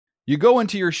You go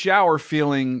into your shower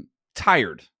feeling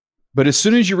tired, but as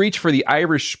soon as you reach for the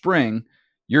Irish Spring,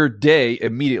 your day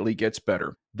immediately gets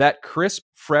better. That crisp,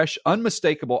 fresh,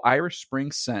 unmistakable Irish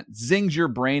Spring scent zings your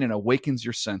brain and awakens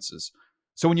your senses.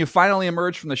 So when you finally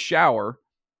emerge from the shower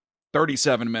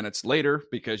 37 minutes later,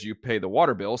 because you pay the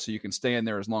water bill so you can stay in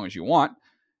there as long as you want,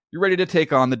 you're ready to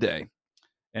take on the day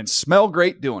and smell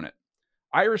great doing it.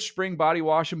 Irish Spring Body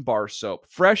Wash and Bar Soap.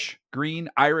 Fresh, green,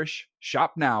 Irish.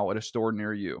 Shop now at a store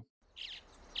near you.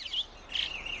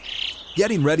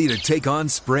 Getting ready to take on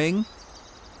spring?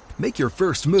 Make your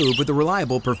first move with the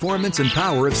reliable performance and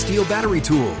power of Steel battery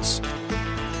tools.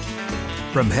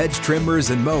 From hedge trimmers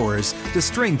and mowers to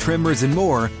string trimmers and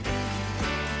more,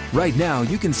 right now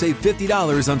you can save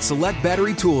 $50 on select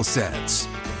battery tool sets.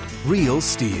 Real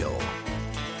Steel.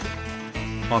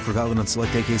 Offer valid on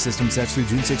select AK system sets through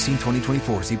June 16,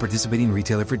 2024. See participating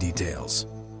retailer for details.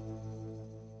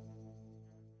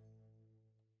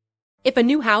 If a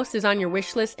new house is on your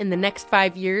wish list in the next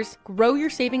 5 years, grow your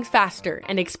savings faster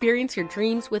and experience your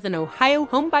dreams with an Ohio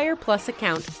Homebuyer Plus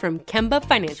account from Kemba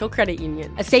Financial Credit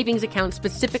Union. A savings account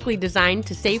specifically designed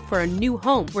to save for a new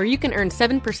home, where you can earn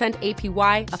 7%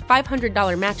 APY, a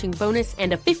 $500 matching bonus,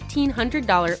 and a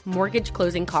 $1,500 mortgage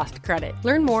closing cost credit.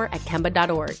 Learn more at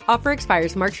Kemba.org. Offer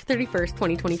expires March 31st,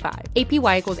 2025.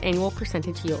 APY equals annual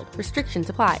percentage yield. Restrictions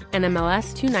apply.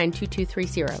 NMLS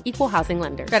 292230. Equal housing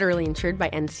lender. Federally insured by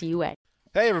NCUA.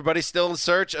 Hey everybody, still in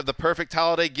search of the perfect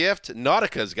holiday gift?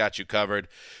 Nautica's got you covered.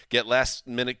 Get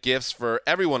last-minute gifts for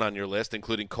everyone on your list,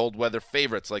 including cold weather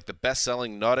favorites like the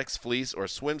best-selling Nautix fleece or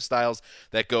swim styles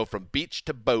that go from beach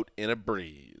to boat in a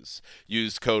breeze.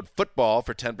 Use code FOOTBALL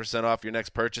for 10% off your next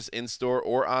purchase in-store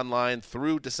or online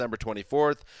through December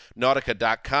 24th.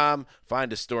 Nautica.com.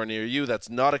 Find a store near you. That's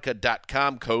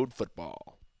Nautica.com, code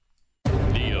FOOTBALL.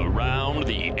 The Around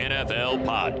the NFL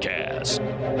podcast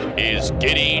is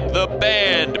getting the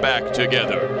band back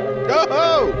together.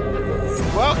 Ho-ho!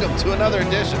 Welcome to another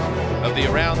edition of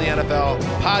the Around the NFL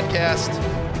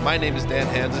podcast. My name is Dan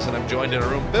Hansis, and I'm joined in a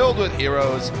room filled with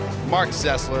heroes, Mark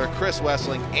Sessler, Chris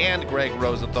Wessling, and Greg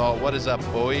Rosenthal. What is up,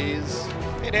 boys?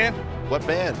 Hey, Dan. What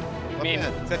band? What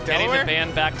band? Is that Getting Delaware? the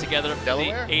band back together for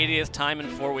Delaware? the 80th time in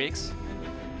 4 weeks.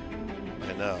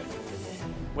 I know.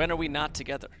 When are we not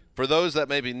together? For those that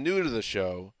may be new to the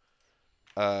show,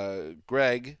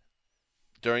 Greg,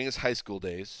 during his high school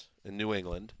days in New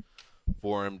England,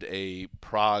 formed a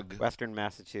prog Western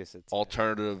Massachusetts.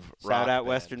 alternative rock Shout out band.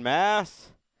 Western Mass.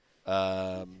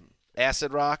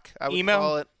 Acid rock, I would Emo?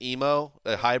 call it. Emo,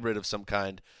 a hybrid of some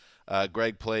kind.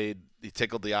 Greg he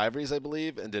tickled the ivories, I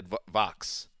believe, and did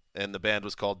Vox. And the band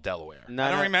was called Delaware.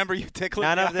 I don't remember you tickling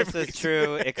None the of this ivories. is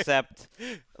true, except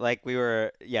like we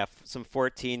were, some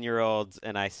 14-year-olds,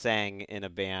 and I sang in a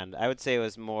band. I would say it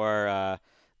was more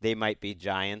They Might Be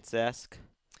Giants-esque.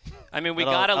 I mean, we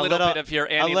got a little bit of your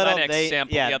Annie Lennox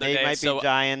sample the other day. They Might Be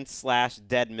Giants /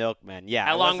 Dead Milkmen. Yeah.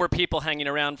 How long were people hanging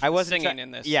around singing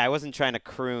in this? Yeah, I wasn't trying to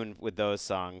croon with those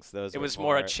songs. It was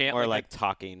more a chant. More like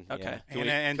talking. Okay.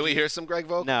 Yeah. Can we hear some Greg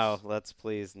vocals? No, let's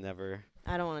please never.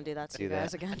 I don't want to do that to you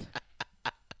guys again.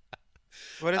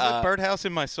 What is it? Birdhouse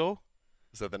in My Soul?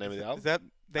 Is that the name of the album? Is that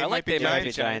They Might Be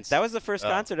Giants. That was the first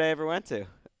concert I ever went to.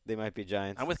 They Might Be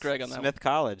Giants. I'm with Greg on that Smith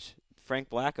College. Frank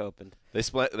Black opened. They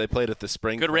played at the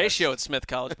Spring Good Fest. ratio at Smith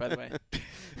College, by the way.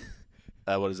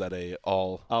 What is that?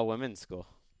 All women's school.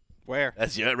 Where?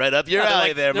 That's right up your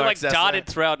alley there, They're Mark like Sessler. dotted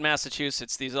throughout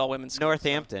Massachusetts. These all women's schools.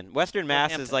 Northampton. Western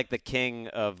Mass Northampton. is like the king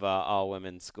of all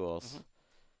women's schools. Mm-hmm.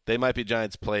 They Might Be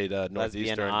Giants played Lesbian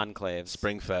Northeastern enclaves.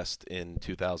 Springfest in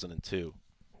 200002.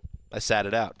 I sat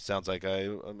it out. Sounds like I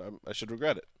should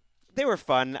regret it. They were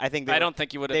fun. I think. I don't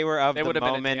think you would have. They were of they the would have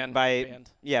moment been a Dan by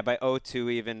band. by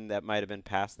 02 even. That might have been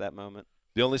past that moment.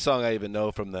 The only song I even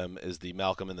know from them is the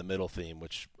Malcolm in the Middle theme,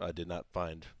 which I did not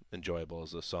find enjoyable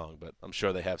as a song, but I'm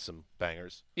sure they have some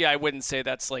bangers. Yeah, I wouldn't say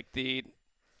that's like the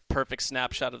perfect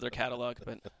snapshot of their catalog,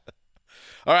 but.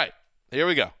 All right, here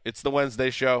we go. It's the Wednesday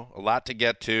show. A lot to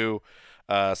get to.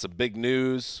 Some big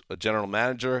news. A general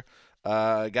manager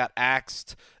got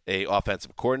axed. A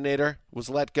offensive coordinator was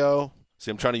let go. See,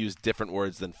 I'm trying to use different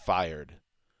words than fired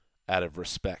out of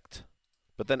respect.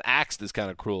 But then axed is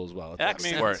kind of cruel as well.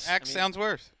 Axed worse. Axe sounds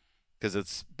worse. Because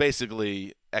it's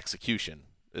basically execution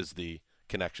is the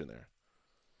connection there.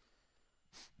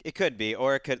 It could be,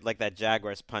 or it could like that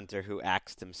Jaguars punter who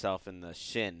axed himself in the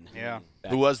shin. Yeah.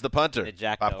 Who was the punter? The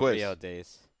Jack Pop Del quiz. Rio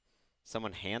days.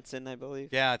 Someone Hansen, I believe.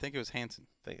 Yeah, I think it was Hansen.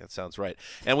 I think that sounds right.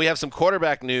 And we have some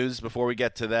quarterback news before we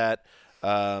get to that.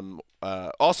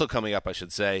 Also coming up, I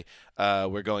should say,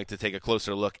 we're going to take a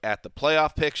closer look at the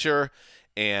playoff picture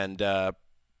and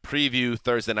preview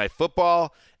Thursday Night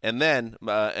Football, and then,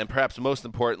 and perhaps most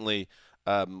importantly,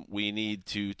 we need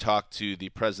to talk to the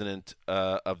president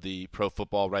of the Pro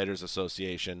Football Writers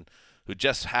Association, who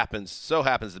just happens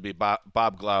to be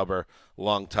Bob Glauber,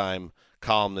 longtime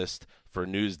columnist for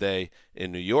Newsday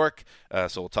in New York.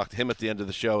 So we'll talk to him at the end of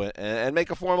the show and make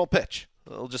a formal pitch.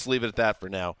 We'll just leave it at that for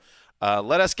now.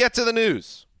 Let us get to the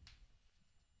news.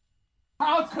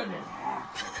 How could it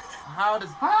happen?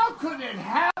 How could it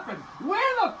happen?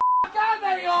 Where the f*** are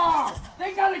they all?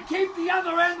 They gotta keep the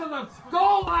other end of the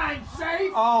goal line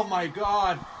safe. Oh my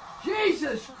God!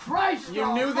 Jesus Christ!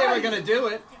 You knew they were gonna do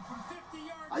it.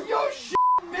 Are you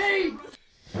shitting me?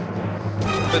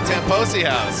 The Tamposi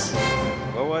house.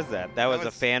 What was that? That was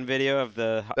a fan video of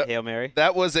the Hail Mary?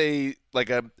 That was a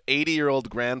 80-year-old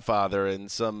grandfather in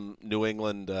some New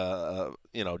England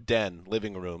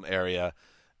living room area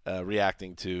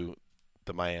reacting to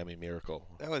the Miami Miracle.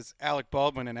 That was Alec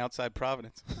Baldwin in Outside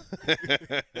Providence.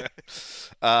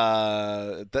 Is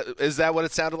that what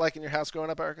it sounded like in your house growing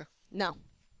up, Erica? No.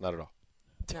 Not at all.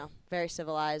 No. Very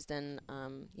civilized, and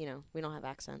we don't have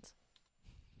accents.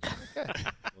 Okay.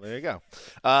 Well, there you go.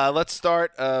 Let's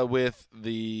start with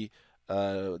the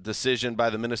decision by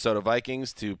the Minnesota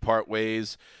Vikings to part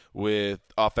ways with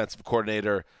offensive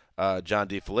coordinator John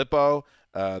DeFilippo.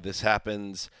 This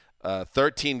happens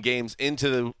 13 games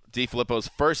into DeFilippo's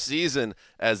first season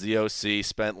as the OC,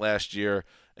 spent last year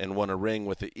and won a ring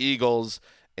with the Eagles.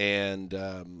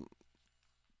 And,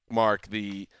 Mark,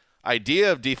 the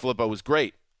idea of DeFilippo was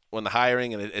great when the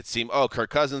hiring, and it seemed, Kirk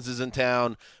Cousins is in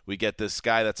town. We get this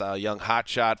guy that's a young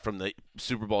hotshot from the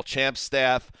Super Bowl champs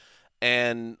staff,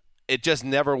 and it just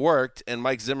never worked. And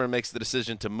Mike Zimmer makes the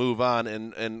decision to move on,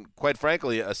 and quite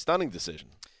frankly, a stunning decision.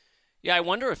 Yeah, I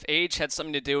wonder if age had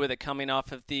something to do with it coming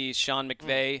off of the Sean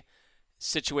McVay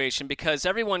situation, because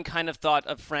everyone kind of thought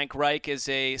of Frank Reich as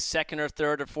a second or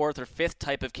third or fourth or fifth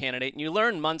type of candidate. And you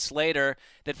learn months later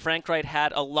that Frank Reich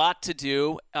had a lot to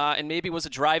do and maybe was a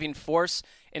driving force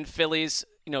in Philly's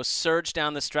surge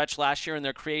down the stretch last year in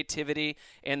their creativity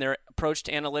and their approach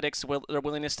to analytics, their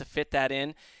willingness to fit that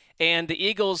in. And the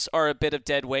Eagles are a bit of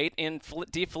dead weight, and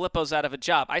DeFilippo's out of a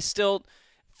job. I still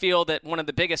feel that one of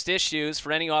the biggest issues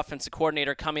for any offensive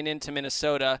coordinator coming into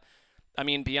Minnesota,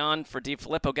 beyond for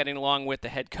DeFilippo getting along with the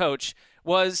head coach,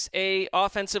 was a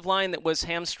offensive line that was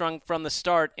hamstrung from the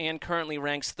start and currently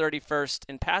ranks 31st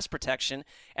in pass protection.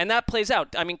 And that plays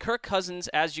out. Kirk Cousins,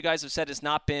 as you guys have said, has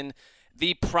not been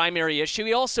the primary issue.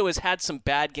 He also has had some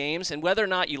bad games, and whether or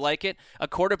not you like it, a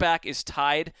quarterback is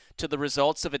tied to the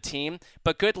results of a team.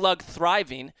 But good luck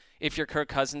thriving if you're Kirk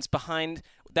Cousins behind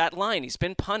that line. He's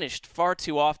been punished far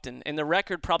too often, and the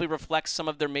record probably reflects some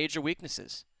of their major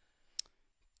weaknesses.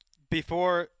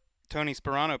 Before Tony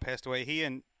Sparano passed away, he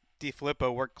and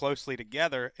DeFilippo worked closely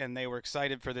together, and they were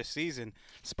excited for this season.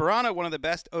 Sparano, one of the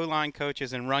best O-line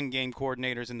coaches and run game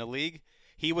coordinators in the league.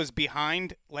 He was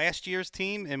behind last year's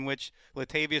team, in which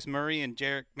Latavius Murray and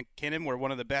Jerick McKinnon were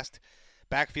one of the best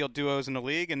backfield duos in the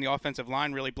league, and the offensive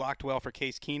line really blocked well for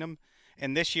Case Keenum.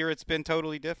 And this year it's been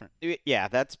totally different. Yeah,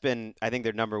 that's been, I think,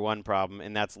 their number one problem,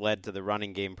 and that's led to the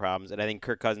running game problems. And I think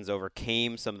Kirk Cousins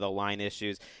overcame some of the line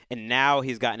issues, and now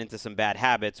he's gotten into some bad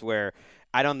habits where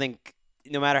I don't think,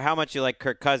 no matter how much you like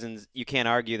Kirk Cousins, you can't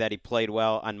argue that he played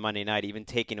well on Monday night, even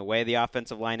taking away the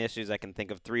offensive line issues. I can think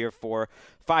of 3 or 4,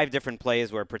 5 different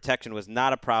plays where protection was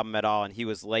not a problem at all, and he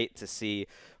was late to see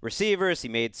receivers. He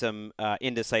made some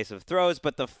indecisive throws,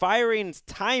 but the firing's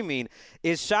timing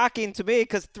is shocking to me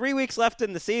because 3 weeks left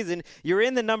in the season, you're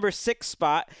in the number 6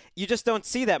 spot. You just don't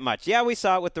see that much. Yeah, we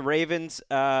saw it with the Ravens,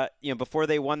 before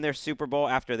they won their Super Bowl,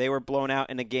 after they were blown out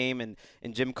in a game, and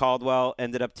Jim Caldwell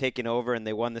ended up taking over and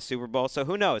they won the Super Bowl. So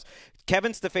who knows?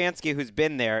 Kevin Stefanski, who's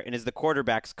been there and is the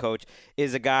quarterback's coach,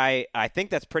 is a guy I think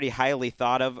that's pretty highly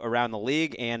thought of around the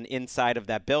league and inside of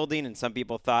that building. And some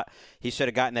people thought he should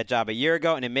have gotten that job a year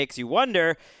ago. And it makes you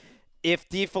wonder if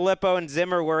DeFilippo and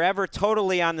Zimmer were ever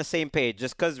totally on the same page,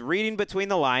 just because reading between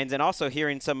the lines and also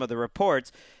hearing some of the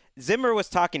reports, Zimmer was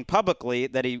talking publicly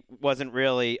that he wasn't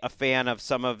really a fan of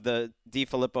some of the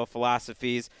DeFilippo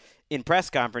philosophies in press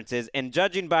conferences. And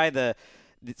judging by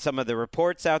some of the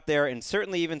reports out there, and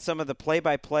certainly even some of the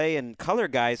play-by-play and color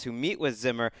guys who meet with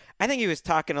Zimmer, I think he was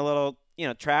talking a little,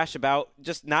 trash about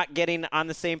just not getting on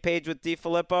the same page with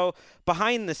DeFilippo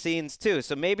behind the scenes too.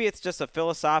 So maybe it's just a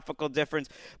philosophical difference,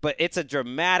 but it's a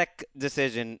dramatic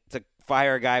decision to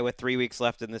fire a guy with 3 weeks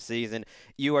left in the season.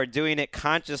 You are doing it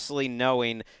consciously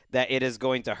knowing that it is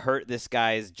going to hurt this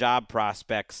guy's job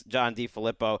prospects, John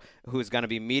DeFilippo, who's going to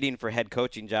be meeting for head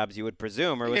coaching jobs, you would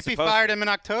presume. Or if he fired him in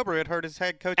October, it hurt his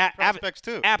head coaching prospects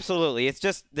too. Absolutely. It's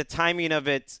just the timing of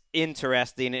it's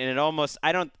interesting, and it almost,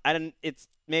 it's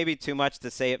maybe too much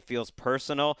to say it feels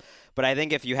personal, but I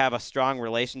think if you have a strong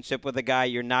relationship with a guy,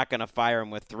 you're not going to fire him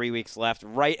with 3 weeks left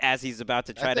right as he's about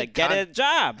to try to get a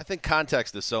job. I think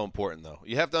context is so important, though.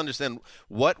 You have to understand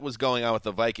what was going on with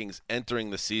the Vikings entering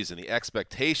the season, the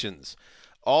expectations.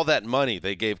 All that money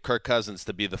they gave Kirk Cousins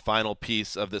to be the final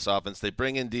piece of this offense. They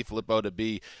bring in DeFilippo to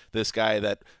be this guy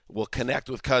that will connect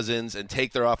with Cousins and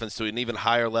take their offense to an even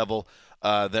higher level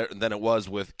than it was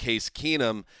with Case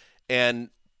Keenum. And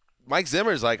Mike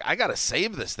Zimmer's like, I got to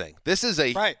save this thing. This is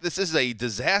a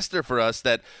disaster for us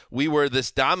that we were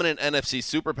this dominant NFC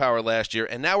superpower last year,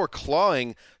 and now we're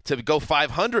clawing to go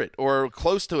 500 or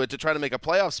close to it to try to make a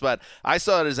playoff spot. I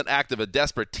saw it as an act of a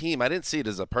desperate team. I didn't see it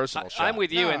as a personal shot. I'm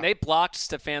with you, and they blocked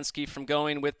Stefanski from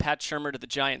going with Pat Shurmur to the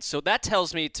Giants. So that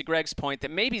tells me, to Greg's point, that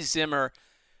maybe Zimmer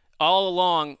all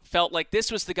along felt like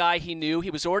this was the guy he knew. He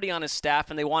was already on his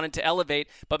staff, and they wanted to elevate.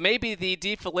 But maybe the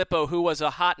DeFilippo, who was a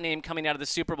hot name coming out of the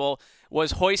Super Bowl,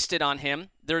 was hoisted on him.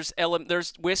 There's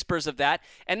whispers of that.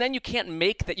 And then you can't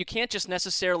make that. You can't just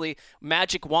necessarily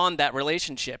magic wand that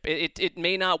relationship. It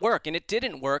may not work, and it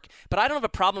didn't work. But I don't have a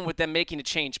problem with them making a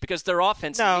change because their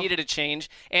offense needed a change.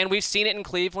 And we've seen it in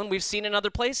Cleveland. We've seen it in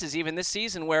other places, even this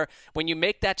season, where when you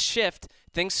make that shift,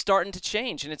 things starting to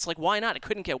change. And it's like, why not? It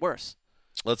couldn't get worse.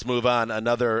 Let's move on.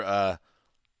 Another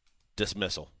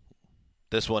dismissal.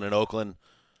 This one in Oakland.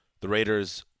 The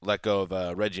Raiders let go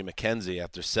of Reggie McKenzie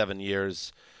after 7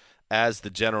 years as the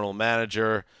general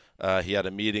manager. He had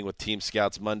a meeting with team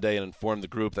scouts Monday and informed the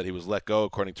group that he was let go,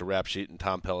 according to Rap Sheet and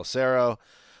Tom Pelissero.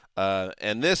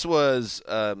 And this was,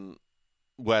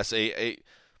 Wes, a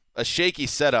shaky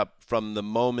setup from the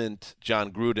moment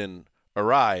John Gruden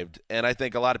arrived, and I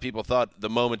think a lot of people thought the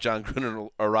moment John Gruden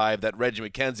arrived that Reggie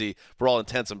McKenzie, for all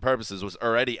intents and purposes, was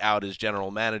already out as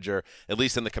general manager, at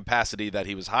least in the capacity that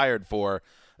he was hired for.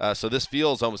 So this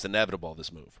feels almost inevitable, this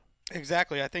move.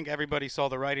 Exactly. I think everybody saw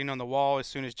the writing on the wall as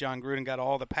soon as John Gruden got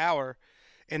all the power,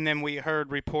 and then we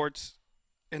heard reports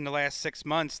in the last 6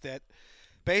 months that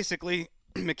basically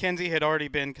McKenzie had already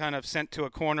been kind of sent to a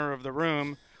corner of the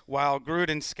room while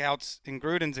Gruden's scouts and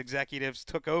Gruden's executives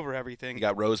took over everything. You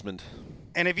got Rosemond.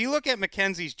 And if you look at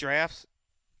McKenzie's drafts,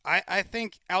 I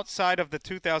think outside of the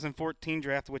 2014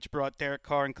 draft, which brought Derek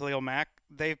Carr and Khalil Mack,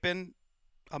 they've been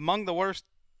among the worst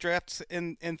drafts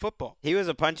in football. He was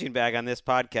a punching bag on this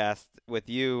podcast with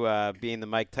you being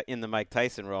in the Mike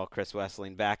Tyson role, Chris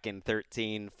Wessling, back in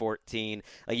 13, 14.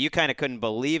 Like, you kind of couldn't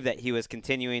believe that he was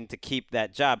continuing to keep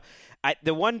that job.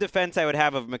 The one defense I would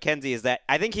have of McKenzie is that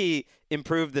I think he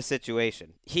improved the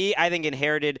situation. He, I think,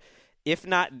 inherited, if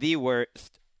not the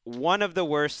worst, one of the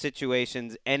worst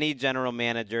situations any general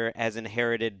manager has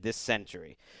inherited this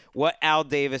century. What Al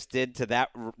Davis did to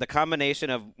the combination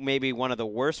of maybe one of the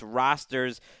worst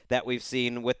rosters that we've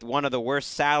seen with one of the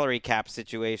worst salary cap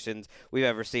situations we've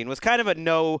ever seen was kind of a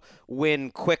no-win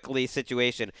quickly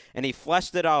situation. And he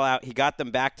fleshed it all out. He got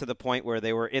them back to the point where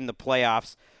they were in the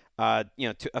playoffs. A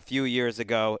few years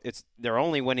ago. It's their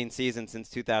only winning season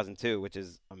since 2002, which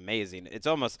is amazing. It's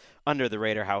almost under the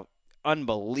radar how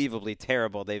unbelievably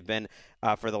terrible they've been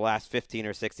for the last 15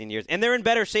 or 16 years. And they're in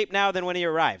better shape now than when he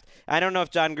arrived. I don't know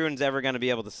if John Gruden's ever going to be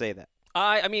able to say that.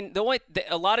 I mean,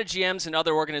 a lot of GMs and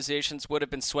other organizations would have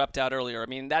been swept out earlier. I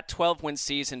mean, that 12-win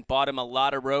season bought him a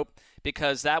lot of rope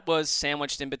because that was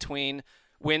sandwiched in between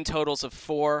win totals of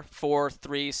 4,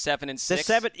 3, 7, and 6.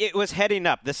 It was heading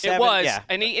up. The 7, it was, yeah.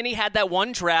 And he had that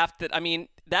one draft that, I mean,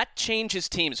 that changes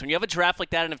teams. When you have a draft like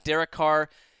that, and if Derek Carr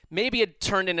maybe it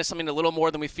turned into something a little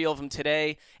more than we feel of him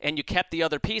today, and you kept the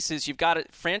other pieces, you've got a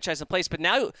franchise in place. But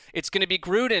now it's going to be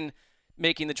Gruden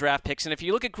making the draft picks. And if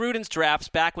you look at Gruden's drafts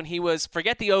back when he was,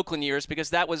 forget the Oakland years,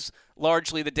 because that was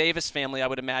largely the Davis family, I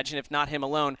would imagine, if not him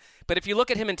alone. But if you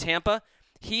look at him in Tampa,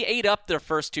 he ate up their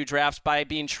first 2 drafts by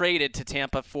being traded to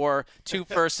Tampa for 2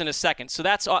 firsts and a second. So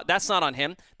that's not on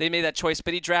him. They made that choice.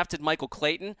 But he drafted Michael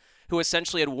Clayton, who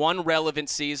essentially had one relevant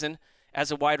season as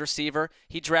a wide receiver.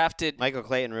 He drafted Michael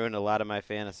Clayton ruined a lot of my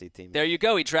fantasy teams. There you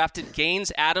go. He drafted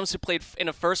Gaines Adams, who played in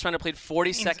a first round, who played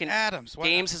 42nd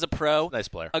games as a pro. Nice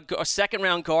player. A second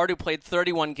round guard who played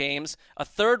 31 games. A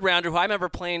third rounder who I remember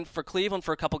playing for Cleveland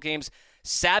for a couple games,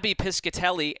 Sabby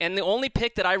Piscatelli. And the only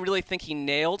pick that I really think he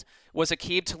nailed was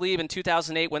Aqib Talib in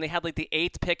 2008 when they had like the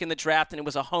 8th pick in the draft, and it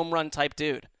was a home run type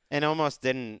dude. And almost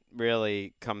didn't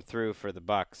really come through for the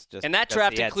Bucs. And that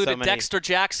draft included Dexter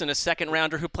Jackson, a second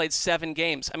rounder who played 7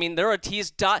 games. I mean,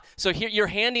 so here you're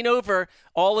handing over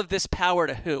all of this power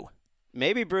to who?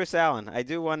 Maybe Bruce Allen. I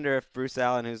do wonder if Bruce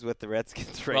Allen, who's with the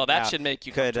Redskins right now, well, that should make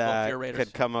you comfortable for your Raiders.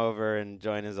 Could come over and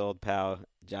join his old pal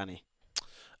Johnny.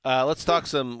 Let's talk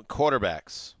some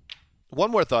quarterbacks. One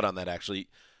more thought on that, actually.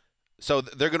 So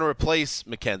they're going to replace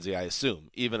McKenzie, I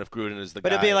assume, even if Gruden is the guy.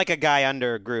 But it'd be like a guy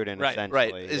under Gruden, Right.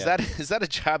 essentially. Right. Is that a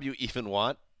job you even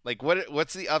want? Like,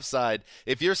 what's the upside?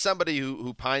 If you're somebody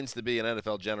who pines to be an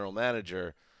NFL general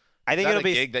manager, I think is that it'll a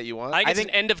be gig that you want? I think it's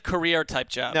an end-of-career type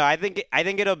job. No, I think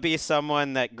it'll be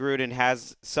someone that Gruden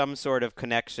has some sort of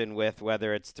connection with,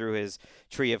 whether it's through his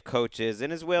tree of coaches,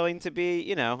 and is willing to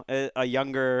be, a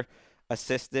younger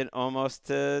assistant almost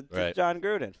to Right. John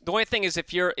Gruden. The only thing is,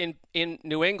 if you're in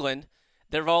New England,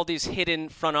 there are all these hidden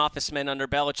front office men under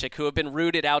Belichick who have been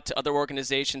rooted out to other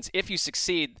organizations. If you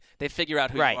succeed, they figure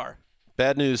out who Right. you are.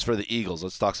 Bad news for the Eagles.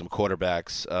 Let's talk some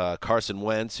quarterbacks. Carson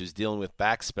Wentz, who's dealing with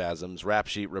back spasms. Rap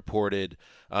Sheet reported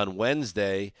on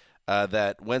Wednesday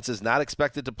that Wentz is not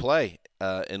expected to play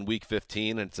in Week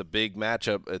 15, and it's a big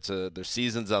matchup. Their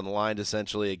season's on the line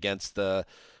essentially against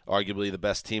arguably the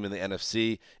best team in the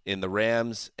NFC in the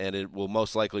Rams, and it will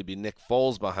most likely be Nick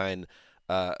Foles behind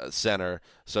center.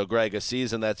 So, Greg, a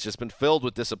season that's just been filled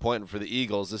with disappointment for the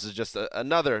Eagles. This is just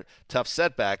another tough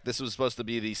setback. This was supposed to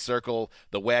be the circle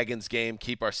the wagons game,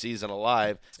 keep our season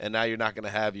alive, and now you're not going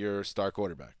to have your star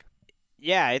quarterback.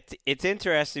 Yeah, it's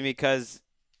interesting because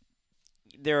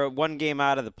they're one game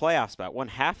out of the playoff spot, one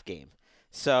half game.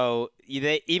 So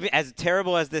even as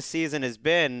terrible as this season has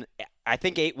been, I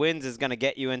think 8 wins is going to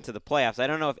get you into the playoffs. I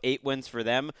don't know if 8 wins for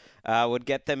them would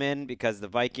get them in because the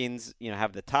Vikings,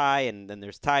 have the tie and then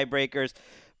there's tiebreakers.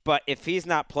 But if he's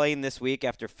not playing this week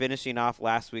after finishing off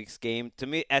last week's game, to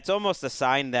me, that's almost a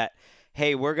sign that,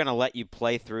 hey, we're going to let you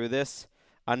play through this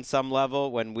on some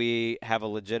level when we have a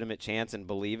legitimate chance and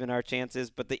believe in our chances.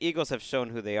 But the Eagles have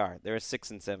shown who they are. They're a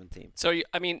 6-7 team. So,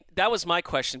 that was my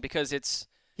question because it's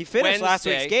he finished last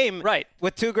week's game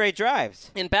with 2 great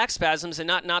drives. In back spasms, and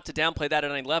not to downplay that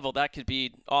at any level, that could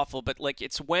be awful. But,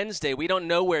 it's Wednesday. We don't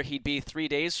know where he'd be 3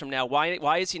 days from now.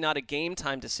 Why is he not a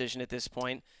game-time decision at this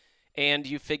point? And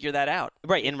you figure that out.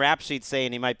 Right, in Rap Sheet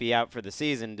saying he might be out for the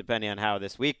season depending on how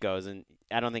this week goes. And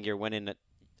I don't think you're winning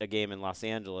a game in Los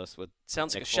Angeles with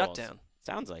Sounds Nick like a Foles. shutdown.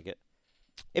 Sounds like it.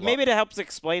 Maybe it helps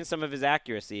explain some of his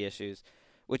accuracy issues,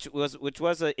 which was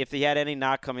if he had any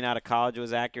knock coming out of college, it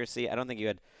was accuracy. I don't think you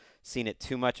had seen it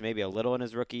too much, maybe a little in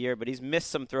his rookie year, but he's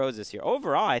missed some throws this year.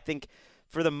 Overall, I think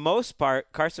for the most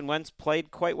part, Carson Wentz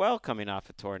played quite well coming off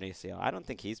a torn ACL. I don't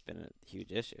think he's been a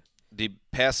huge issue. The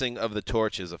passing of the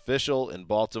torch is official in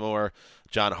Baltimore.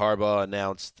 John Harbaugh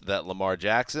announced that Lamar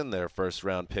Jackson, their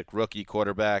first-round pick rookie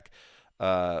quarterback,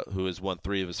 who has won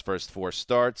 3 of his first 4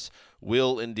 starts,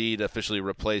 will indeed officially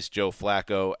replace Joe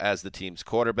Flacco as the team's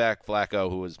quarterback. Flacco,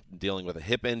 who is dealing with a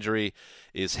hip injury,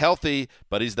 is healthy,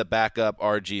 but he's the backup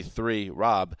RG3.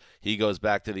 Rob, he goes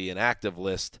back to the inactive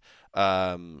list.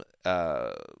 Wes,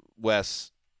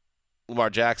 Lamar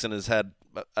Jackson has had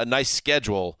a nice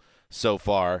schedule so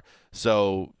far,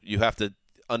 so you have to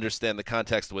understand the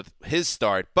context with his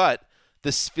start, but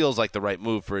this feels like the right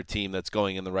move for a team that's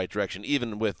going in the right direction,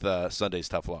 even with Sunday's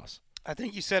tough loss. I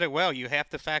think you said it well. You have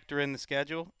to factor in the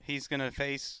schedule. He's going to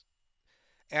face,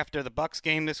 after the Bucs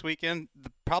game this weekend,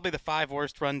 probably the 5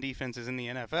 worst run defenses in the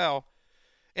NFL.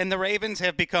 And the Ravens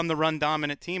have become the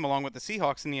run-dominant team along with the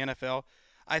Seahawks in the NFL.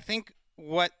 I think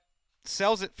what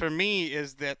sells it for me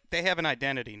is that they have an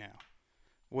identity now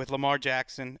with Lamar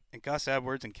Jackson and Gus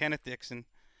Edwards and Kenneth Dixon.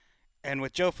 And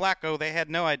with Joe Flacco, they had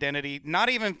no identity, not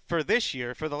even for this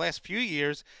year. For the last few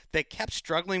years, they kept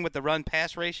struggling with the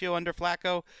run-pass ratio under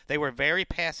Flacco. They were very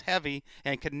pass-heavy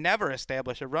and could never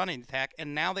establish a running attack.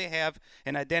 And now they have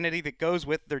an identity that goes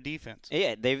with their defense.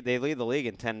 Yeah, they lead the league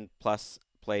in 10-plus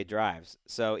play drives.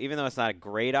 So even though it's not a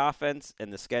great offense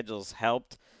and the schedule's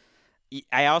helped,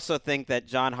 I also think that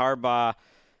John Harbaugh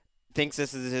thinks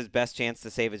this is his best chance to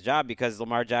save his job because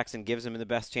Lamar Jackson gives him the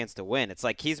best chance to win. It's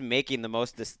like he's making the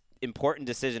most important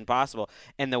decision possible,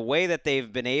 and the way that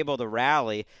they've been able to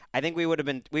rally, I think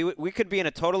we could be in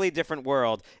a totally different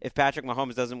world if Patrick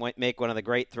Mahomes doesn't make one of the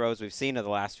great throws we've seen in the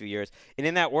last few years. And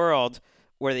in that world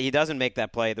where he doesn't make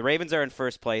that play, the Ravens are in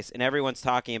first place, and everyone's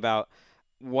talking about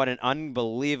what an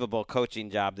unbelievable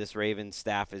coaching job this Ravens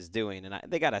staff is doing, and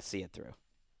they got to see it through.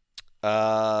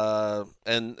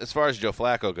 And as far as Joe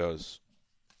Flacco goes,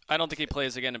 I don't think he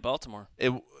plays again in Baltimore.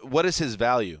 What is his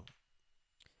value?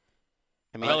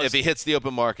 I mean, if he hits the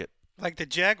open market. Like the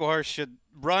Jaguars should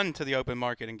run to the open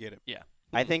market and get it. Yeah.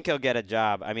 I think he'll get a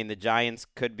job. I mean, the Giants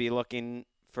could be looking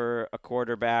for a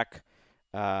quarterback.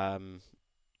 The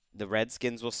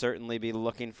Redskins will certainly be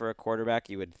looking for a quarterback,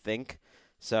 you would think.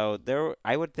 So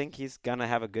I would think he's going to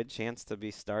have a good chance to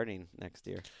be starting next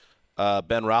year.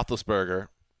 Ben Roethlisberger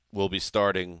will be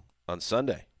starting on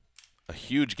Sunday a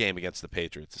huge game against the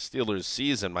Patriots. The Steelers'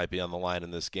 season might be on the line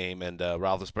in this game, and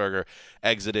Roethlisberger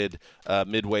exited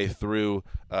midway through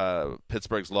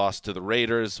Pittsburgh's loss to the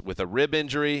Raiders with a rib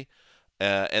injury.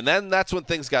 And then that's when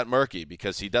things got murky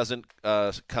because he doesn't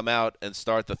come out and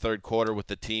start the third quarter with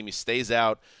the team. He stays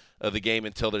out of the game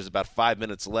until there's about 5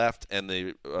 minutes left, and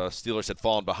the Steelers had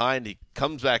fallen behind. He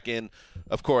comes back in.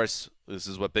 Of course, this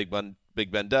is what Big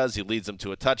Ben does. He leads them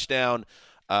to a touchdown,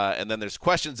 and then there's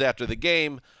questions after the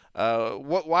game.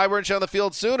 Why weren't you on the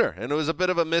field sooner? And it was a bit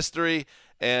of a mystery,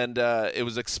 and it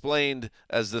was explained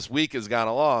as this week has gone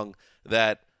along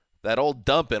that old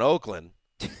dump in Oakland,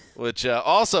 which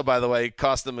also, by the way,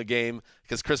 cost them a game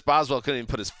because Chris Boswell couldn't even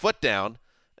put his foot down.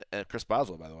 And Chris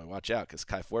Boswell, by the way, watch out because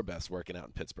Kai Forbath's working out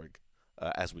in Pittsburgh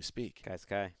as we speak.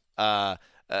 Kai. Not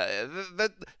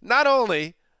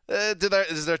only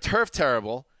is their turf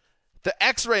terrible, the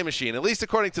X-ray machine, at least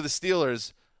according to the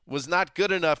Steelers, was not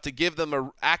good enough to give them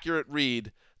an accurate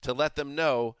read to let them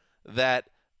know that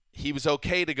he was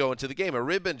okay to go into the game. A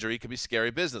rib injury could be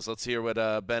scary business. Let's hear what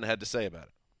Ben had to say about it.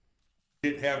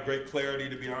 Didn't have great clarity,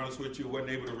 to be honest with you. Wasn't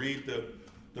able to read the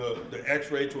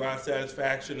X-ray to our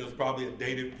satisfaction. It was probably a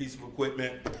dated piece of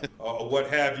equipment or what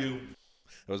have you.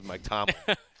 It was Mike Tomlin.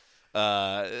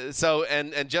 So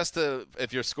just to,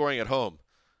 if you're scoring at home,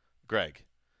 Greg,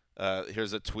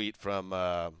 here's a tweet from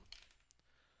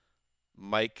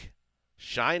Mike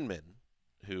Scheinman,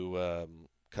 who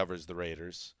covers the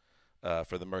Raiders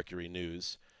for the Mercury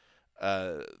News.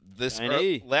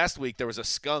 Last week there was a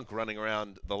skunk running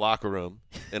around the locker room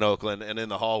in Oakland and in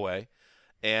the hallway,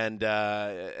 and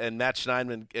Matt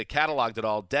Scheinman cataloged it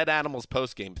all. Dead animals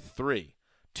postgame 3,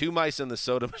 2 mice in the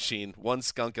soda machine, 1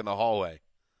 skunk in the hallway,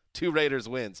 2 Raiders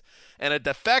wins, and a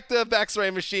defective X-ray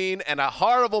machine and a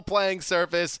horrible playing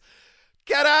surface.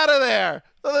 Get out of there!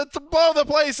 Blow the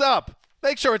place up.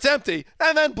 Make sure it's empty,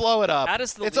 and then blow it up.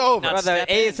 It's over. Well, the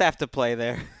A's have to play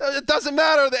there. It doesn't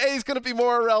matter. The A's going to be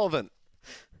more irrelevant.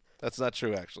 That's not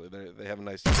true, actually. They have a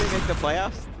nice. Did they make the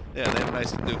playoffs? Yeah, they have a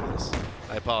nice nucleus.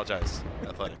 I apologize,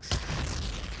 Athletics.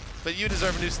 But you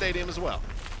deserve a new stadium as well.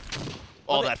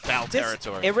 All that foul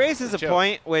territory. It raises a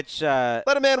point which.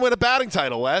 Let a man win a batting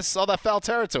title, Wes. All that foul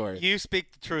territory. You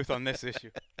speak the truth on this issue.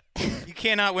 You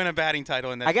cannot win a batting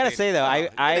title in that. I gotta say though,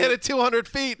 I hit it 200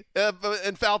 feet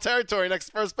in foul territory next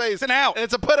to first base. It's an out. And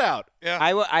it's a put out. Yeah.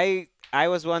 I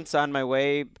was once on my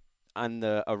way on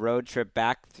a road trip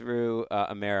back through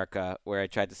America where I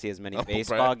tried to see as many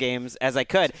baseball games as I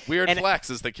could. Weird flex,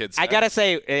 as the kids say. I gotta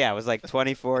say, I was like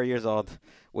 24 years old,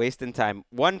 wasting time.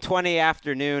 1:20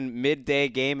 afternoon, midday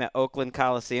game at Oakland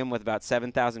Coliseum with about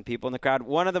 7,000 people in the crowd.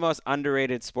 One of the most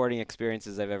underrated sporting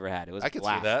experiences I've ever had. It was I could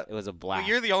see that. It was a blast. Well,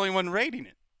 you're the only one rating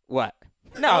it. What?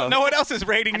 No. No one else is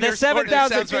rating and your there's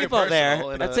 7,000 very people there.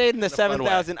 personal Let's say in the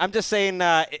 7,000. I'm just saying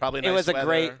it was a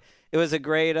great. It was a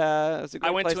great.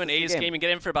 I went to an A's game and get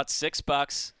in for about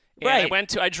 $6. And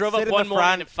Right. I drove up one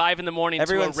morning at 5 in the morning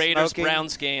to a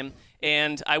Raiders-Browns game.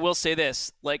 And I will say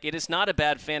this, it is not a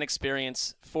bad fan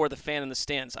experience for the fan in the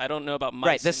stands. I don't know about mice.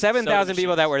 Right, the 7,000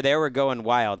 people that were there were going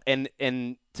wild. And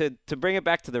to bring it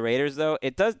back to the Raiders, though,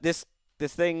 it does this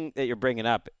thing that you're bringing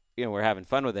up, we're having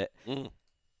fun with it.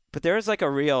 But there is a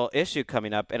real issue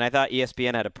coming up, and I thought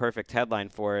ESPN had a perfect headline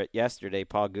for it yesterday,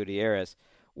 Paul Gutierrez.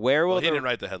 He didn't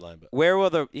write the headline,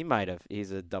 but he might have.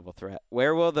 He's a double threat.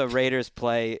 Where will the Raiders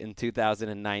play in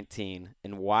 2019,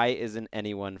 and why isn't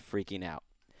anyone freaking out?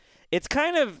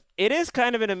 It is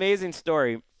kind of an amazing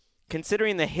story,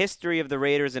 considering the history of the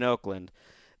Raiders in Oakland,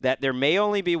 that there may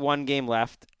only be one game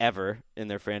left ever in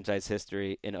their franchise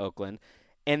history in Oakland,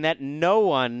 and that no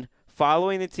one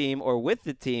following the team or with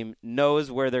the team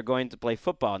knows where they're going to play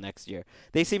football next year.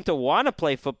 They seem to want to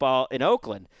play football in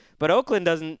Oakland, but Oakland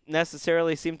doesn't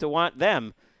necessarily seem to want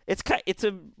them. It's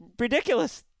a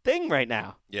ridiculous thing right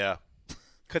now. Yeah.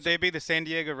 Could they be the San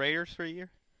Diego Raiders for a year?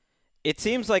 It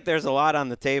seems like there's a lot on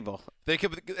the table.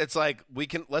 It's like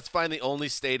let's find the only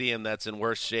stadium that's in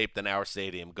worse shape than our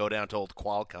stadium. Go down to old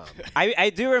Qualcomm.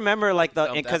 I do remember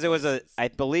because it was I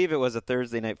believe it was a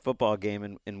Thursday night football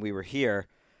game and we were here.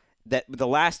 That the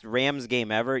last Rams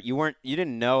game ever, you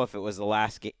didn't know if it was the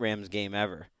last Rams game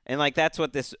ever, and that's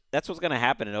what's going to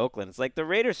happen in Oakland. It's like the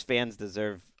Raiders fans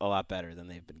deserve a lot better than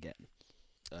they've been getting.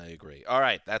 I agree. All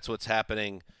right, that's what's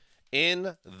happening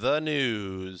in the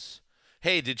news.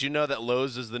 Hey, did you know that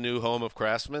Lowe's is the new home of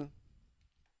Craftsman?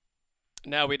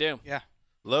 Now we do. Yeah.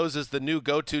 Lowe's is the new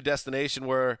go-to destination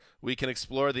where we can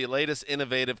explore the latest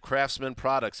innovative Craftsman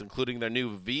products, including their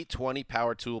new V20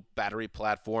 power tool battery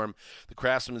platform. The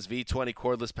Craftsman's V20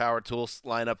 cordless power tool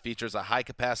lineup features a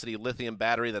high-capacity lithium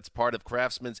battery that's part of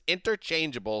Craftsman's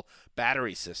interchangeable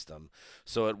battery system.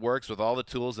 So it works with all the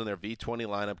tools in their V20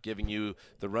 lineup, giving you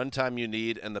the runtime you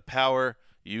need and the power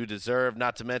you deserve,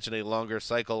 not to mention a longer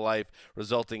cycle life,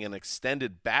 resulting in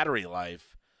extended battery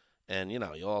life. And,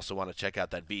 you'll also want to check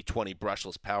out that V20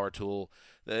 brushless power tool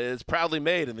that is proudly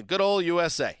made in the good old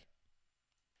USA.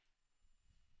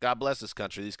 God bless this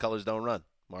country. These colors don't run,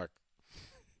 Mark.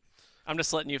 I'm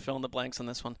just letting you fill in the blanks on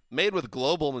this one. Made with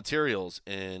global materials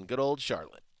in good old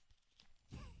Charlotte.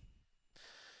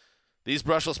 These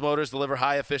brushless motors deliver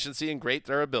high efficiency and great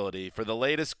durability. For the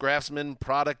latest Craftsman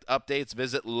product updates,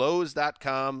 visit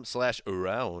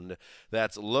Lowe's.com/around.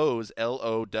 That's Lowe's,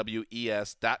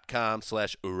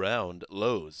 LOWES.com/around.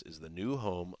 Lowe's is the new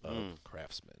home of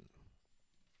Craftsman.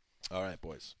 All right,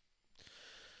 boys.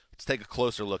 Let's take a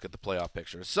closer look at the playoff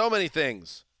picture. So many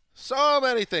things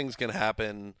can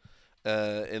happen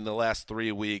in the last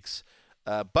 3 weeks.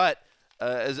 But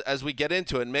as we get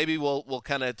into it, maybe we'll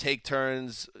kind of take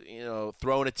turns,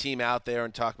 throwing a team out there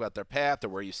and talk about their path or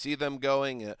where you see them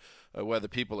going, whether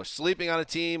people are sleeping on a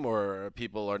team or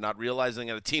people are not realizing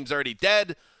that a team's already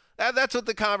dead. That's what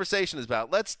the conversation is about.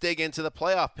 Let's dig into the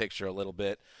playoff picture a little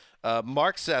bit.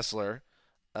 Mark Sessler,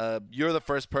 you're the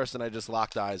first person I just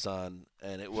locked eyes on,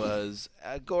 and it was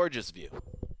a gorgeous view,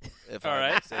 if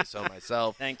I may say so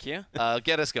myself. Thank you.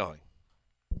 Get us going.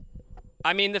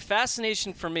 I mean, the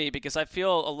fascination for me, because I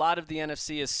feel a lot of the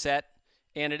NFC is set,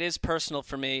 and it is personal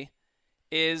for me,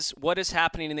 is what is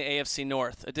happening in the AFC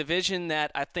North, a division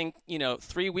that I think,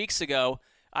 3 weeks ago,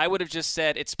 I would have just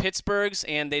said it's Pittsburgh's,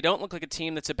 and they don't look like a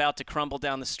team that's about to crumble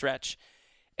down the stretch.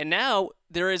 And now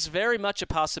there is very much a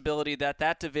possibility that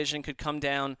that division could come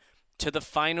down to the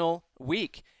final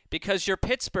week, because you're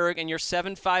Pittsburgh and you're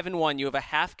 7-5-1. You have a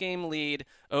half-game lead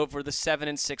over the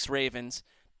 7-6 Ravens,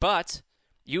 but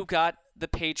you got the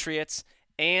Patriots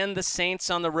and the Saints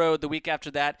on the road the week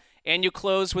after that, and you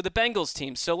close with the Bengals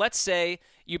team. So let's say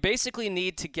you basically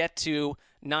need to get to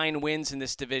 9 wins in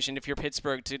this division if you're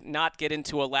Pittsburgh to not get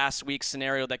into a last week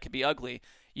scenario that could be ugly.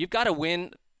 You've got to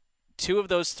win 2 of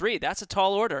those 3. That's a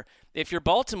tall order. If you're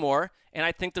Baltimore, and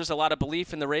I think there's a lot of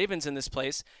belief in the Ravens in this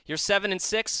place, you're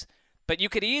 7-6, but you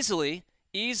could easily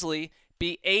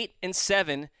be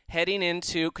 8-7 heading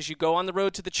into, because you go on the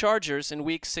road to the Chargers in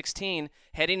Week 16,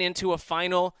 heading into a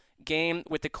final game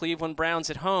with the Cleveland Browns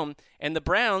at home, and the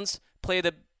Browns play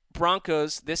the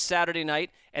Broncos this Saturday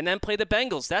night and then play the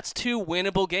Bengals. That's 2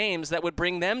 winnable games that would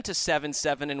bring them to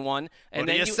 7-7-1. And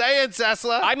what are you saying,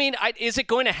 Sessler? I mean, is it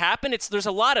going to happen? There's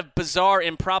a lot of bizarre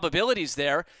improbabilities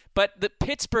there, but the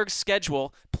Pittsburgh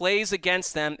schedule plays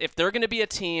against them if they're going to be a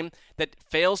team that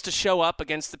fails to show up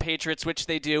against the Patriots, which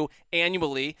they do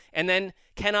annually, and then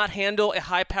cannot handle a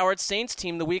high-powered Saints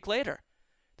team the week later.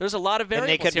 There's a lot of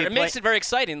variables here. It makes it very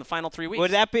exciting in the final 3 weeks.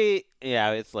 Would that be –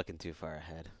 yeah, it's looking too far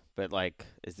ahead. But,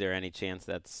 is there any chance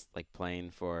that's,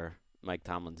 playing for Mike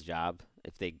Tomlin's job?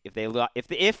 If they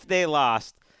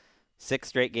lost 6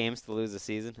 straight games to lose the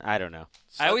season? I don't know.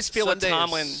 I always feel Sunday with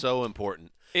Tomlin – is so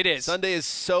important. It is. Sunday is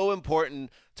so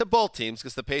important to both teams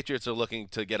because the Patriots are looking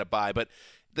to get a bye. But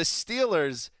the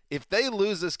Steelers, if they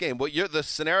lose this game, the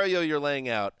scenario you're laying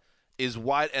out is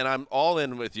wide, and I'm all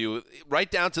in with you,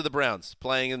 right down to the Browns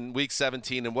playing in Week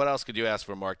 17. And what else could you ask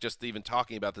for, Mark? Just even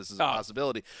talking about this is a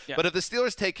possibility. Yeah. But if the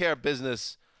Steelers take care of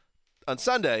business on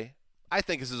Sunday, I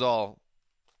think this is all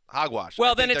hogwash.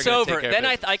 Well, then it's over. Then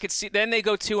I could see. Then they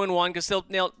go 2-1 because they'll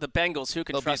nail the Bengals. Who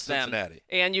can trust them?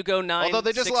 And you go 9. Although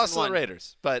they just lost to the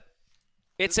Raiders, but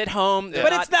it's at home.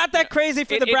 But it's not that crazy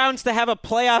for the Browns to have a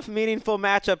playoff meaningful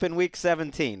matchup in Week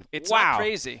 17. It's not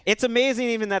crazy. It's amazing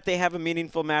even that they have a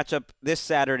meaningful matchup this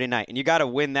Saturday night, and you got to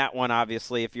win that one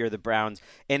obviously if you're the Browns.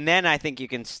 And then I think you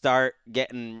can start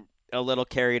getting a little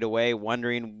carried away,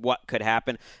 wondering what could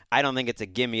happen. I don't think it's a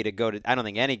gimme to go to. I don't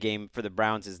think any game for the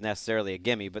Browns is necessarily a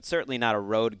gimme, but certainly not a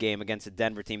road game against a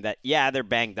Denver team that, they're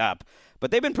banged up, but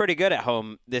they've been pretty good at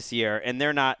home this year, and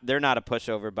they're not a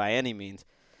pushover by any means.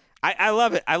 I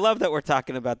love it. I love that we're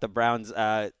talking about the Browns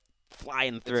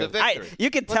flying through. It's a victory. You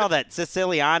can tell that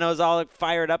Siciliano's all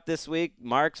fired up this week.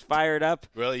 Mark's fired up.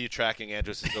 Really, you tracking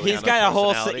Andrew Siciliano's He's got a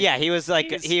whole. personality? He was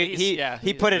like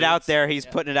he put it out there. He's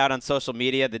putting it out on social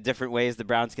media. The different ways the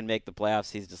Browns can make the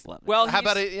playoffs. He's just loving it. Well, how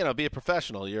about be a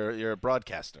professional? You're a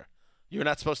broadcaster. You're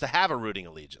not supposed to have a rooting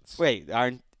allegiance. Wait,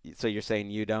 so you're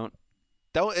saying you don't?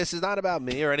 This is not about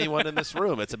me or anyone in this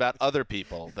room. It's about other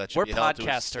people that should be held to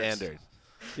a standard.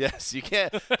 Yes, you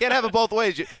can't have it both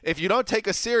ways. If you don't take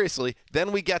us seriously,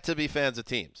 then we get to be fans of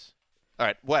teams. All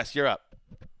right, Wes, you're up.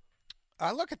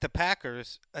 I look at the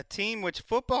Packers, a team which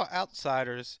Football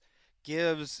Outsiders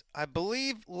gives, I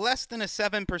believe, less than a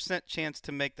 7% chance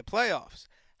to make the playoffs.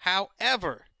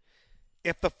 However,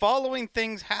 if the following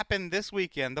things happen this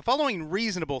weekend, the following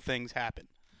reasonable things happen.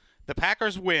 The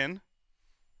Packers win.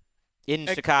 In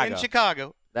Chicago. In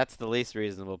Chicago. That's the least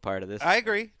reasonable part of this. I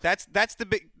agree. That's the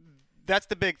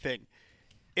big thing.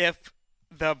 If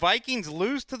the Vikings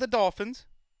lose to the Dolphins.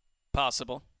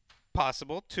 Possible.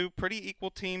 Two pretty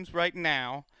equal teams right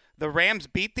now. The Rams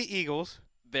beat the Eagles.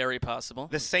 Very possible.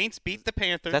 The Saints beat the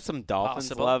Panthers. That's some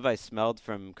Dolphins love I smelled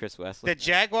from Chris Wesley. The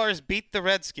Jaguars beat the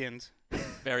Redskins.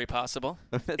 Very possible.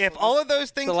 If all of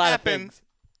those things happen,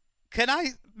 can I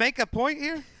make a point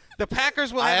here? The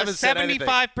Packers will have a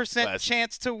 75%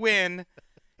 chance to win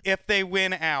if they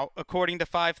win out, according to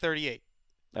 538.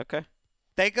 Okay.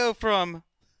 They go from,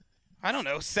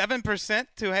 7%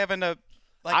 to having a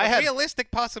realistic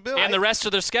possibility. And the rest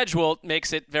of their schedule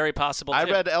makes it very possible, I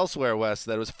too. read elsewhere, Wes,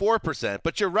 that it was 4%.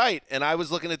 But you're right, and I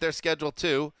was looking at their schedule,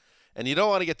 too. And you don't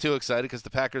want to get too excited because the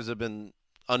Packers have been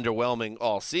underwhelming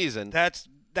all season. That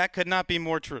could not be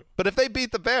more true. But if they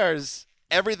beat the Bears,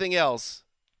 everything else,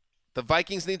 the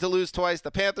Vikings need to lose twice,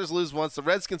 the Panthers lose once, the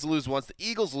Redskins lose once, the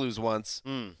Eagles lose once,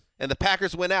 and the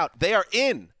Packers win out. They are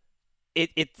in.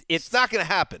 It's not going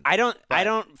to happen. I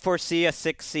don't foresee a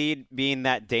 6 seed being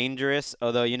that dangerous,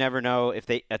 although you never know if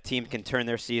a team can turn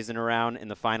their season around in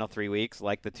the final 3 weeks,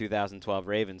 like the 2012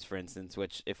 Ravens, for instance,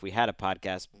 which if we had a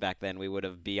podcast back then, we would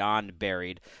have beyond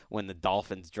buried when the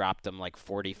Dolphins dropped them like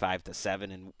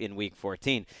 45-7 in week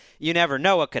 14. You never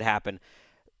know what could happen.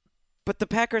 But the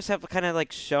Packers have kind of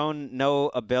like shown no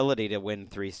ability to win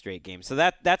 3 straight games. So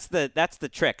that's the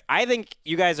trick. I think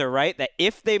you guys are right that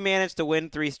if they manage to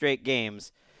win 3 straight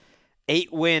games,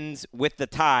 8 wins with the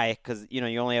tie, because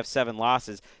you only have 7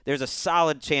 losses, there's a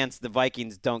solid chance the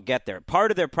Vikings don't get there.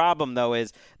 Part of their problem, though,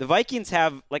 is the Vikings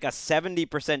have like a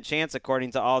 70% chance,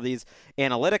 according to all these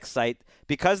analytics sites,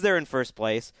 because they're in first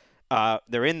place.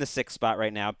 They're in the 6th spot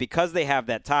right now because they have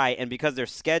that tie and because their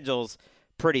schedule's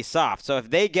pretty soft. So if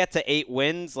they get to 8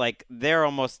 wins, like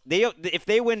if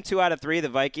they win 2 out of 3, the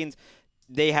Vikings,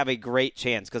 they have a great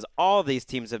chance because all these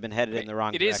teams have been headed in the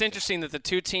wrong direction. It is interesting that the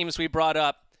 2 teams we brought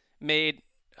up made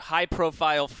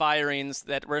high-profile firings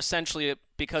that were essentially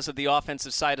because of the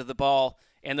offensive side of the ball,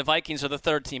 and the Vikings are the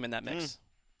 3rd team in that mix.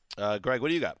 Greg, what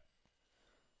do you got?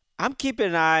 I'm keeping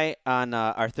an eye on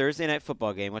our Thursday night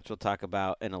football game, which we'll talk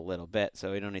about in a little bit,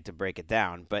 so we don't need to break it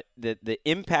down. But the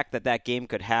impact that game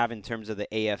could have in terms of the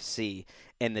AFC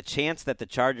and the chance that the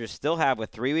Chargers still have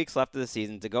with 3 weeks left of the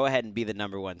season to go ahead and be the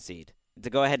number 1 seed, to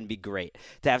go ahead and be great,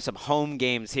 to have some home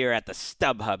games here at the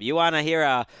StubHub. You want to hear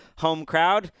a home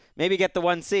crowd? Maybe get the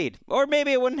 1 seed. Or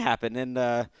maybe it wouldn't happen,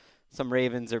 and some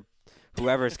Ravens or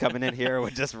whoever's coming in here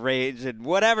would just rage and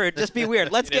whatever. It'd just be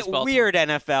weird. Let's get weird,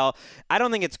 NFL. I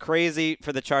don't think it's crazy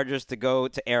for the Chargers to go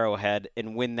to Arrowhead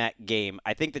and win that game.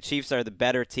 I think the Chiefs are the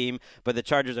better team, but the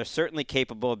Chargers are certainly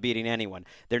capable of beating anyone.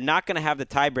 They're not going to have the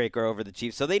tiebreaker over the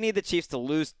Chiefs, so they need the Chiefs to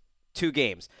lose 2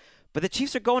 games. But the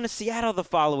Chiefs are going to Seattle the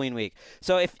following week.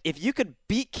 So if you could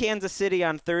beat Kansas City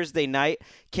on Thursday night,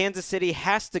 Kansas City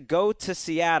has to go to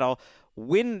Seattle,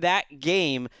 win that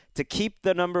game to keep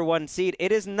the number 1 seed.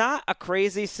 It is not a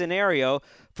crazy scenario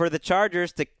for the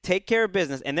Chargers to take care of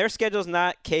business, and their schedule's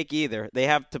not cake either. They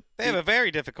have a very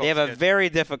difficult schedule. A very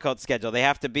difficult schedule. They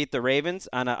have to beat the Ravens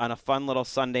on a fun little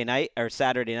Sunday night or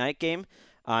Saturday night game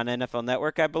on NFL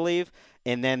Network, I believe,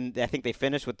 and then I think they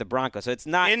finish with the Broncos. So it's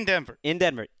not in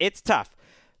Denver. It's tough.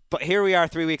 But here we are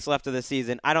 3 weeks left of the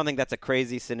season. I don't think that's a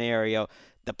crazy scenario.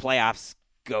 The playoffs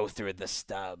go through the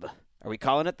stub. Are we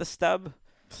calling it the stub?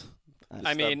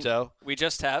 We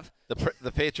just have.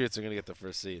 The Patriots are going to get the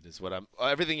 1st seed is what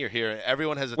everything you're hearing.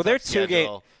 Everyone has a tough they're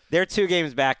schedule. They're 2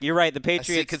 games back. You're right. The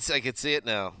Patriots. I could see it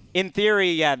now. In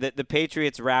theory, yeah, the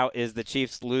Patriots route is the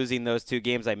Chiefs losing those 2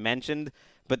 games I mentioned,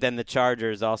 but then the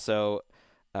Chargers also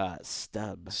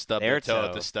stub their toe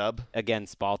at the stub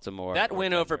against Baltimore. That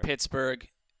win over Pittsburgh,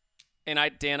 and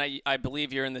Dan, I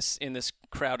believe you're in this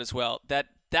crowd as well.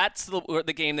 That's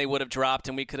the game they would have dropped,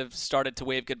 and we could have started to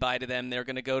wave goodbye to them. They're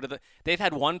going to go to they've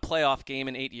had 1 playoff game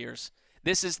in 8 years.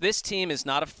 This team is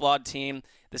not a flawed team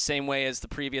the same way as the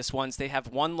previous ones. They have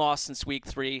 1 loss since week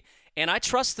 3, and I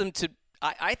trust them to.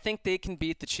 I think they can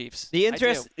beat the Chiefs. The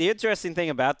interesting thing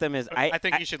about them is I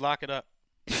think you should lock it up.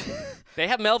 They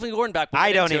have Melvin Gordon back.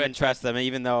 I don't even trust them,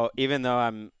 even though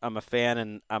I'm a fan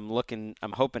and I'm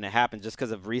hoping it happens just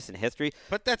because of recent history.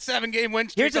 Put that 7-game win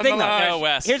streak Here's the on thing, the line. No,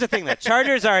 Wes. Here's the thing, though.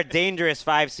 Chargers are a dangerous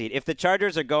 5 seed. If the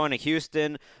Chargers are going to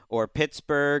Houston or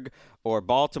Pittsburgh or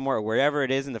Baltimore or wherever it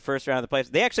is in the first round of the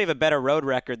playoffs, they actually have a better road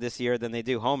record this year than they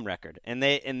do home record, and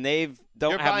they've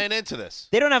don't You're have, buying into this.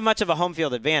 They don't have much of a home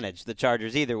field advantage, the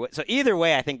Chargers, either way. So either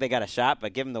way, I think they got a shot,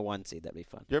 but give them the 1 seed. That'd be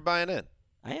fun. You're buying in.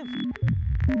 I am.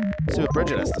 Let's see what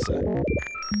Bridget has to say.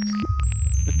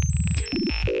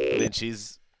 I mean,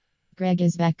 she's. Greg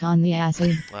is back on the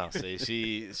acid. Well,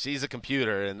 see, she's a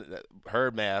computer, and her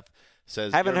math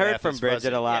says. I haven't your heard math from is Bridget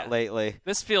fuzzy. a lot lately.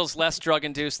 This feels less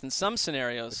drug-induced than some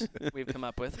scenarios we've come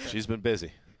up with. She's been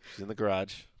busy. She's in the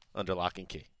garage under lock and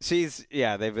key.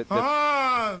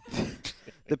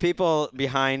 The people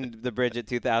behind the Bridget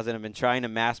 2000 have been trying to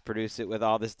mass produce it with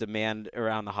all this demand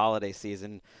around the holiday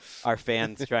season. Our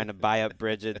fans trying to buy up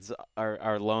Bridgets,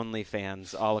 our lonely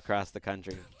fans all across the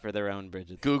country for their own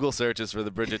Bridgets. Google searches for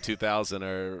the Bridget 2000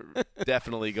 are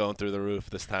definitely going through the roof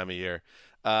this time of year.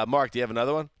 Mark, do you have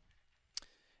another one?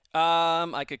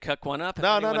 I could cook one up.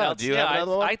 No. Else? Do you have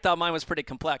another one? I thought mine was pretty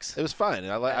complex. It was fine.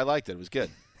 I liked it. It was good.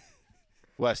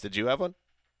 Wes, did you have one?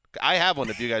 I have one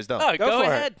if you guys don't. Oh, go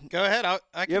ahead. Go ahead. I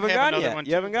can You haven't have gone another yet. one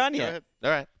You haven't too. gone Go yet. ahead. All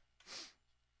right.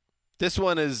 This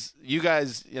one is, you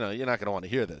guys, you're not going to want to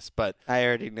hear this, but I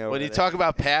already know. when what you it talk is.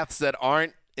 about paths that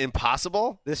aren't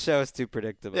impossible. This show is too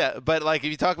predictable. Yeah, but like if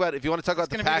you want to talk about the gonna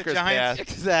be the Packers Giants. path,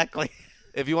 Exactly.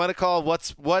 if you want to call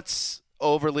what's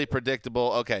overly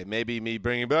predictable, okay, maybe me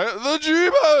bringing back the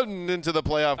G-Man into the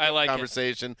playoff I like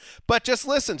conversation, but just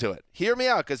listen to it. Hear me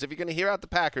out, because if you're going to hear out the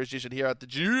Packers, you should hear out the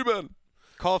G-Man.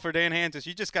 Call for Dan Hansis.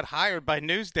 You just got hired by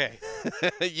Newsday.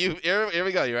 Here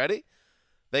we go. You ready?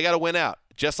 They got to win out.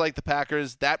 Just like the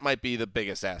Packers, that might be the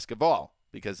biggest ask of all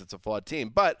because it's a flawed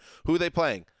team. But who are they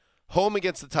playing? Home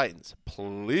against the Titans.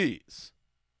 Please.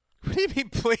 What do you mean,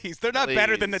 please? They're not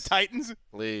better than the Please. Titans.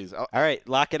 Please. All right,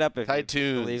 lock it up if Tight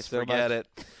you believe tunes. so Forget much.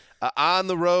 it. On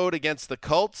the road against the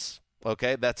Colts.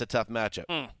 Okay, that's a tough matchup.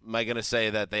 Am I going to say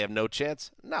that they have no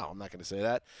chance? No, I'm not going to say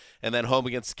that. And then home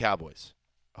against the Cowboys.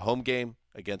 A home game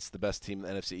against the best team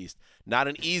in the NFC East. Not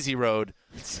an easy road,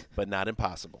 but not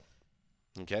impossible.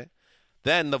 Okay?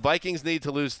 Then the Vikings need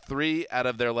to lose 3 out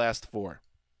of their last 4.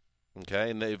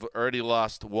 Okay? And they've already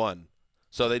lost 1.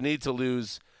 So they need to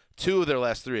lose 2 of their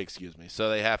last 3, excuse me. So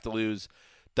they have to lose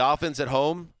Dolphins at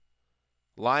home,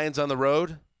 Lions on the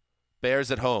road,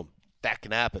 Bears at home. That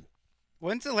can happen.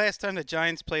 When's the last time the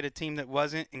Giants played a team that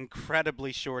wasn't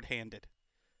incredibly shorthanded?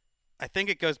 I think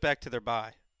it goes back to their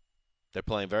bye. They're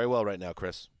playing very well right now,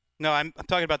 Chris. No, I'm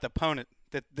talking about the opponent.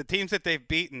 The teams that they've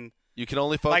beaten. You can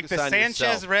only focus like the on Sanchez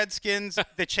yourself. Redskins,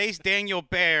 the Chase Daniel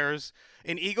Bears,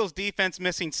 an Eagles defense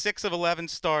missing 6 of 11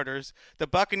 starters, the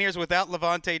Buccaneers without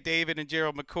Levante David and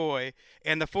Gerald McCoy,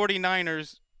 and the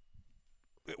 49ers.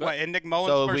 What, and Nick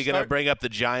Mullins So are first we going to start? bring up the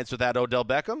Giants without Odell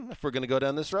Beckham if we're going to go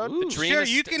down this road? Sure,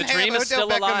 you can have Odell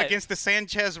Beckham against the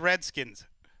Sanchez Redskins.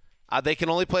 They can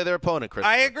only play their opponent, Chris.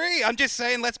 I agree. I'm just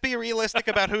saying let's be realistic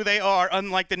about who they are,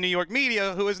 unlike the New York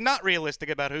media, who is not realistic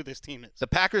about who this team is. The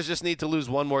Packers just need to lose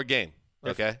 1 more game.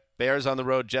 Okay? Bears on the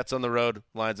road, Jets on the road,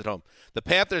 Lions at home. The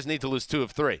Panthers need to lose 2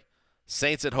 of 3.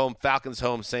 Saints at home, Falcons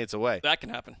home, Saints away. That can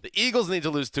happen. The Eagles need to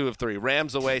lose 2 of 3.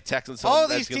 Rams away, Texans home, All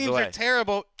these Redskins teams away. are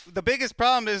terrible. The biggest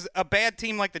problem is a bad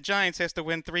team like the Giants has to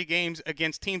win 3 games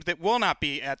against teams that will not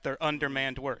be at their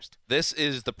undermanned worst. This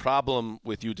is the problem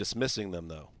with you dismissing them,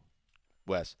 though,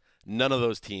 Wes. None of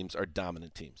those teams are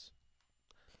dominant teams.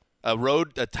 A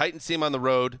Titans team on the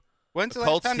road, When's the a last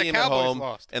Colts time the team at Cowboys home,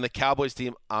 lost? and the Cowboys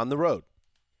team on the road.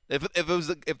 If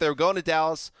they were going to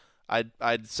Dallas,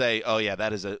 I'd say, oh yeah,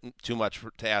 that is too much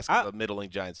to ask of a middling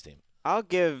Giants team. I'll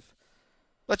give.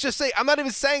 Let's just say I'm not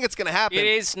even saying it's going to happen. It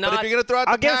is not. But if you're going to throw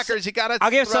out the Packers, you got to.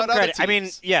 I'll give throw some out credit. Other I mean,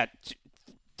 teams. yeah.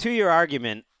 To your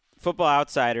argument, Football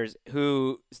Outsiders,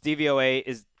 whose DVOA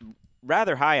is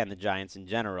rather high on the Giants in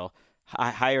general,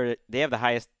 higher. They have the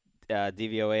highest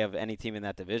DVOA of any team in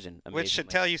that division. Which should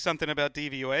tell you something about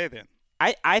DVOA then.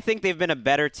 I think they've been a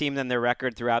better team than their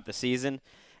record throughout the season.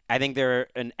 I think they're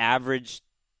an average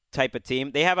type of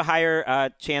team. They have a higher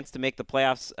chance to make the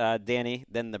playoffs, Danny,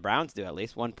 than the Browns do, at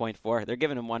least 1.4. They're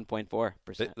giving them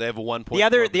 1.4%. They have a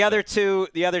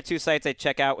 1.4%. The other two sites I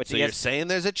check out, which So you're saying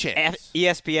there's a chance.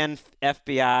 ESPN,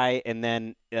 FBI, and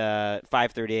then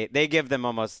 538. They give them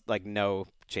almost like no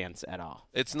chance at all.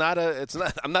 It's not.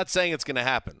 I'm not saying it's going to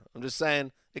happen. I'm just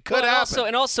saying it could happen.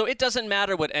 And also, it doesn't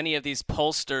matter what any of these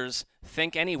pollsters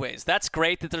think anyways. That's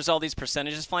great that there's all these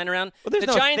percentages flying around. Well, there's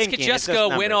the no Giants thinking, could just it's go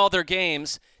just win numbers. all their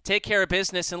games, take care of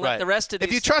business, and let the rest of these.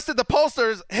 If you trusted the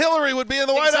pollsters, Hillary would be in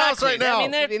the White House right now. I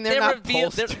mean, they're not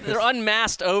they're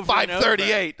unmasked over and over.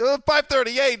 538.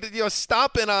 538,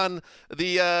 stomping on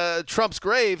the Trump's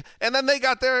grave, and then they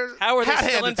got their How are they hat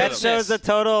still handed in to them. That shows a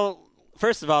total.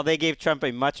 First of all, they gave Trump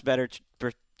a much better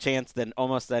chance than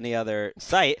almost any other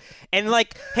site. And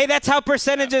hey, that's how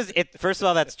percentages. First of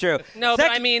all, that's true. No, but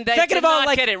I mean, they second did of all,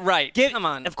 not get it right. Come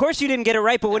on. Of course, you didn't get it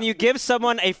right. But when you give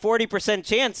someone a 40%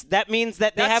 chance, that means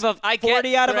that they have a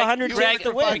 40 out of 100 chance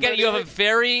to win. I get it. You have a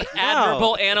very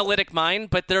admirable analytic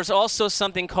mind, but there's also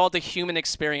something called the human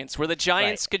experience, where the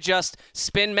Giants could just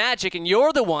spin magic, and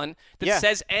you're the one that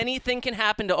says anything can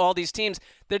happen to all these teams.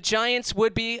 The Giants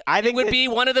would be. Be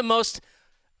one of the most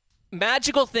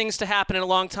magical things to happen in a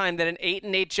long time, that an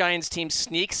 8-8 Giants team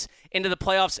sneaks into the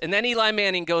playoffs, and then Eli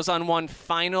Manning goes on one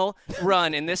final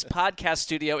run, and this podcast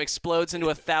studio explodes into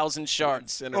 1,000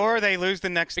 shards. Or they lose the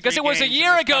next because 3 it was a games year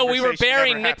and this ago we were conversation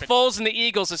burying never Nick happened. Foles and the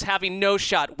Eagles as having no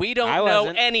shot. We don't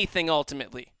know anything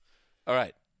ultimately. All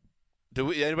right.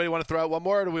 Anybody want to throw out one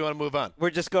more, or do we want to move on?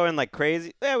 We're just going like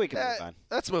crazy. Yeah, we can move on.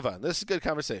 Let's move on. This is a good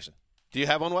conversation. Do you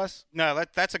have one, Wes? No,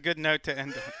 that's a good note to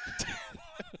end on.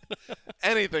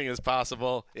 Anything is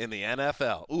possible in the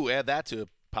NFL. Ooh, add that to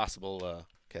possible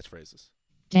catchphrases.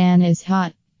 Dan is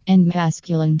hot and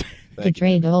masculine. The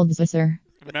trade holds, sir.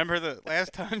 Remember the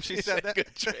last time she said that?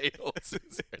 Good trade.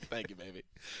 Thank you, baby.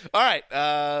 All right.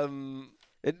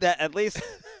 At least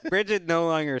Bridget no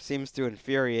longer seems to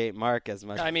infuriate Mark as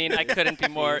much. I mean, I couldn't be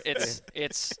more. It's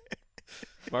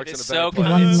Mark's it's in a so better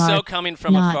place. it's so coming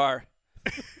from Not. afar.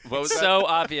 What was It's that? so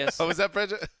obvious. What was that,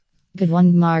 Bridget? Good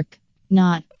one, Mark.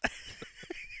 Not.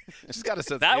 She's got a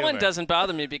sense of That one humor. doesn't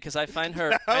bother me because I find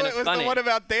her Oh, kind it of was funny. the one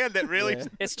about Dan that really.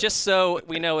 It's just so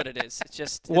we know what it is. It's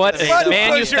just What it's a a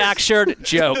manufactured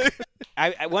joke,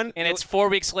 and it's 4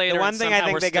 weeks later. one and thing I somehow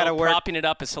think we're they gotta still work- propping it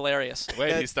up is hilarious.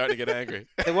 Wait, he's starting to get angry.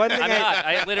 The one thing I'm not.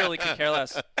 I literally could care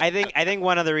less. I think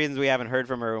one of the reasons we haven't heard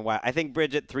from her in a while, I think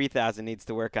Bridget 3000 needs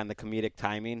to work on the comedic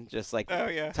timing, just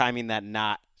timing that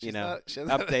knot,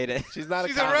 update it. She's not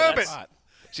She's a a comedy robot. bot.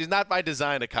 She's not by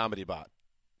design a comedy bot,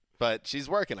 but she's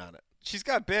working on it. She's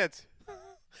got bits.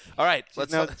 All right,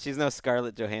 She's no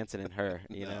Scarlett Johansson in her,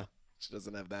 you know. She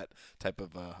doesn't have that type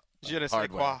of Je ne sais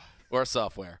hardware quoi. or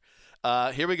software.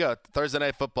 Here we go. Thursday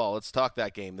Night Football. Let's talk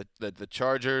that game. The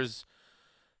Chargers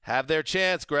have their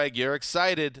chance, Greg. You're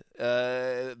excited.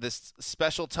 This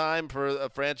special time for a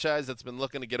franchise that's been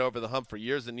looking to get over the hump for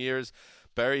years and years,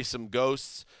 bury some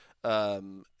ghosts or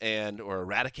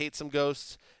eradicate some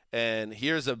ghosts. And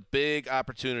here's a big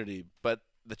opportunity, but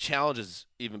the challenge is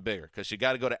even bigger because you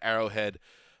got to go to Arrowhead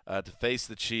to face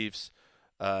the Chiefs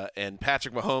and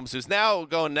Patrick Mahomes, who's now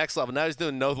going next level. Now he's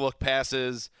doing no-look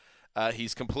passes.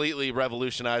 He's completely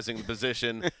revolutionizing the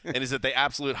position, and he's at the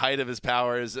absolute height of his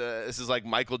powers. This is like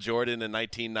Michael Jordan in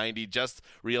 1990, just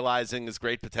realizing his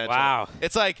great potential. Wow.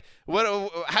 It's like, how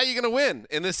are you going to win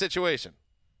in this situation?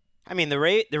 I mean, the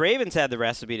Ravens had the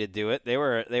recipe to do it. They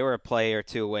were a play or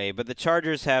two away, but the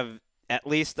Chargers have, at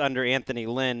least under Anthony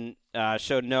Lynn,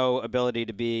 showed no ability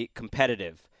to be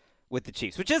competitive with the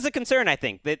Chiefs, which is a concern, I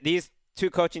think. That these two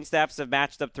coaching staffs have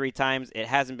matched up 3 times. It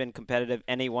hasn't been competitive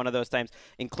any one of those times,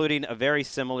 including a very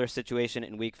similar situation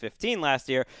in Week 15 last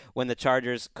year when the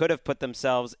Chargers could have put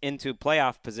themselves into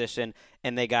playoff position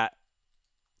and they got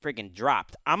freaking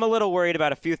dropped. I'm a little worried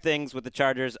about a few things with the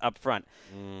Chargers up front.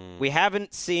 We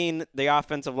haven't seen the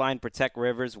offensive line protect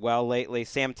Rivers well lately.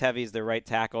 Sam Tevi's their right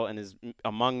tackle and is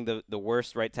among the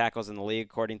worst right tackles in the league,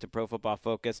 according to Pro Football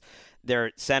Focus.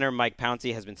 Their center, Mike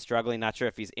Pouncey, has been struggling. Not sure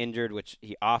if he's injured, which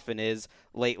he often is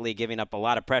lately, giving up a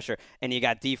lot of pressure. And you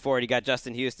got Dee Ford, you got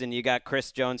Justin Houston, you got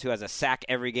Chris Jones, who has a sack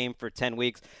every game for 10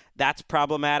 weeks. That's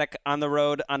problematic on the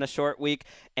road on a short week.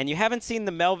 And you haven't seen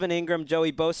the Melvin Ingram,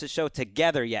 Joey Bosa show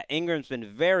together yet. Ingram's been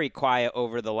very quiet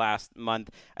over the last month.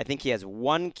 I think he has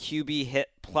 1 QB hit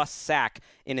plus sack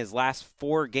in his last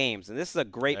 4 games. And this is a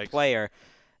great player.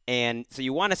 And so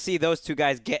you want to see those two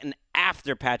guys getting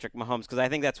after Patrick Mahomes because I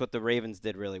think that's what the Ravens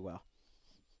did really well.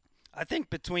 I think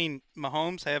between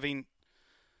Mahomes having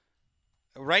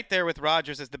right there with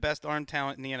Rodgers as the best arm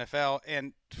talent in the NFL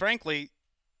and, frankly,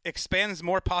 expands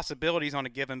more possibilities on a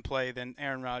given play than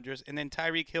Aaron Rodgers, and then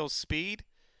Tyreek Hill's speed,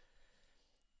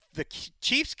 the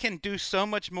Chiefs can do so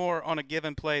much more on a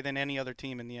given play than any other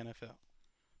team in the NFL.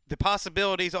 The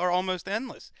possibilities are almost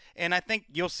endless. And I think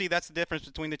you'll see that's the difference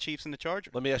between the Chiefs and the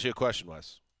Chargers. Let me ask you a question,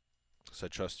 Wes, because I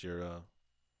trust your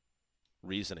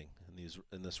reasoning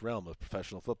in this realm of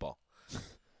professional football.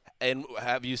 And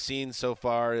have you seen so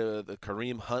far the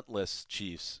Kareem Huntless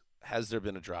Chiefs? Has there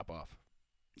been a drop-off?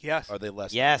 Yes. Are they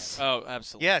less? Yes. Oh,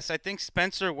 absolutely. Yes, I think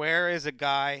Spencer Ware is a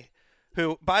guy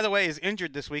who, by the way, is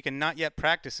injured this week and not yet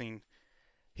practicing.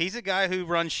 He's a guy who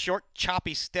runs short,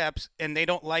 choppy steps, and they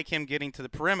don't like him getting to the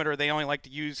perimeter. They only like to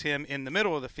use him in the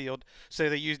middle of the field, so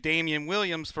they use Damian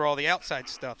Williams for all the outside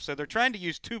stuff. So they're trying to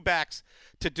use two backs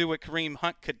to do what Kareem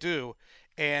Hunt could do,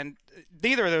 and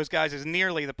neither of those guys is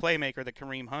nearly the playmaker that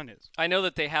Kareem Hunt is. I know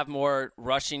that they have more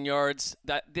rushing yards.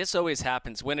 This always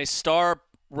happens. When a star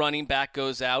running back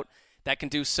goes out that can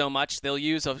do so much, they'll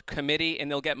use a committee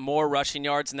and they'll get more rushing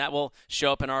yards, and that will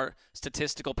show up in our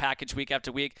statistical package week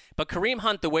after week. But Kareem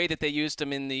Hunt, the way that they used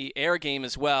him in the air game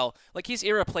as well, like he's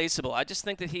irreplaceable. I just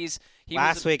think that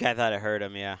Last week I thought it hurt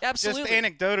him, yeah. Absolutely.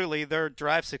 Just anecdotally, their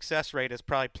drive success rate has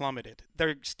probably plummeted.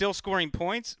 They're still scoring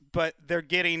points, but they're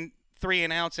getting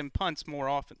 3-and-outs and punts more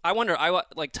often. I wonder,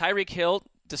 like Tyreek Hill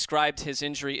described his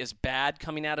injury as bad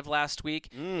coming out of last week,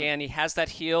 and he has that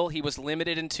heel. He was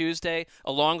limited in Tuesday,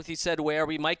 along with, he said, where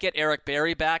we might get Eric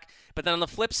Berry back. But then on the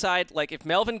flip side, like if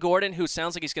Melvin Gordon, who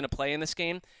sounds like he's going to play in this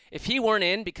game, if he weren't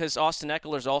in because Austin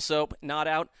Eckler's also not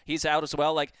out, he's out as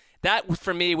well, like that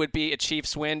for me would be a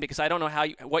Chiefs win, because I don't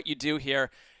know what you do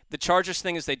here. The Chargers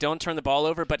thing is they don't turn the ball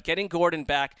over, but getting Gordon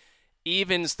back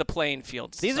evens the playing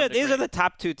field. These are the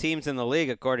top two teams in the league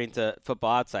according to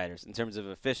Football Outsiders in terms of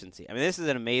efficiency. I mean, this is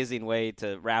an amazing way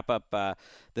to wrap up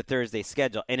the Thursday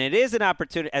schedule, and it is an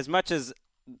opportunity. As much as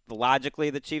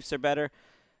logically the Chiefs are better,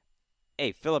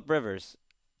 hey, Phillip Rivers,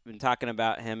 been talking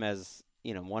about him as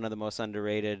one of the most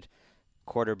underrated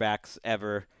quarterbacks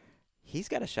ever. He's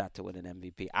got a shot to win an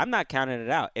MVP. I'm not counting it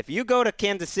out. If you go to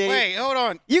Kansas City, wait, hold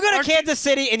on, you go to Kansas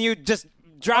City and you just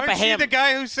drop a hammer. Aren't you the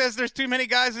guy who says there's too many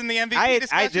guys in the MVP discussion?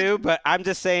 I do, but I'm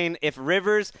just saying if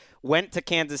Rivers went to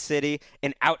Kansas City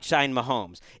and outshined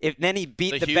Mahomes, then he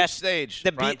beat the best stage,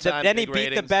 then he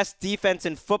beat the best defense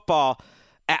in football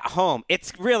at home.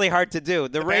 It's really hard to do.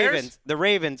 The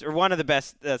Ravens are one of the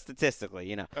best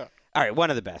statistically, Oh. All right, one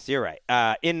of the best. You're right.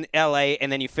 In L.A.,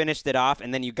 and then you finished it off,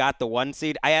 and then you got the 1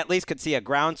 seed. I at least could see a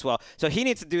groundswell. So he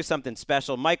needs to do something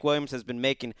special. Mike Williams has been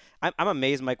making – I'm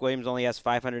amazed Mike Williams only has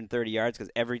 530 yards because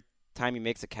every time he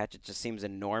makes a catch, it just seems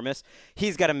enormous.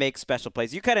 He's got to make special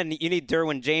plays. You need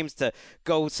Derwin James to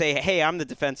go say, hey, I'm the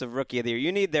defensive rookie of the year.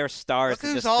 You need their stars to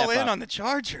just step up. Look who's all in on the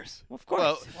Chargers. Well, of course.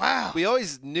 Well, wow. We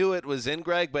always knew it was in,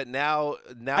 Greg, but now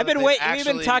I've been waiting. We've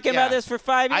been talking about this for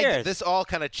 5 years. This all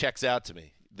kind of checks out to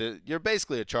me. You're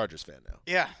basically a Chargers fan now.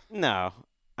 Yeah. No,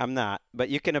 I'm not. But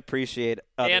you can appreciate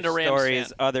and other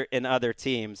stories in other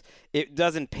teams. It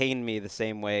doesn't pain me the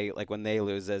same way like when they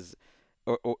lose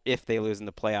or if they lose in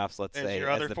the playoffs, let's say,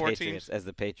 as the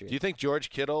Patriots. Do you think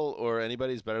George Kittle or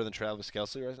anybody's better than Travis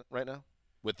Kelce right now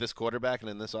with this quarterback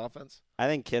and in this offense? I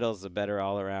think Kittle's a better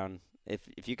all-around.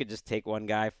 If you could just take one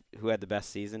guy who had the best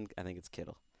season, I think it's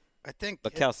Kittle.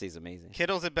 But Kelce's amazing.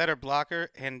 Kittle's a better blocker,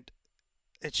 and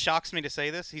it shocks me to say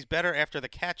this. He's better after the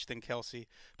catch than Kelce,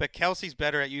 but Kelce's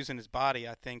better at using his body,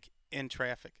 I think, in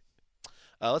traffic.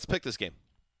 Let's pick this game.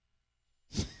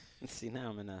 See,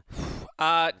 now I'm in a.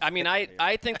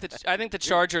 I think the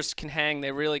Chargers can hang.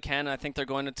 They really can. I think they're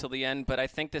going until the end, but I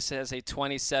think this has a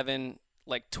 27.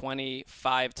 Like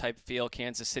 25 type feel,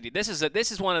 Kansas City. This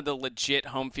is one of the legit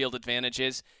home field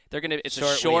advantages. It's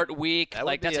a short week.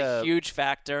 That's a huge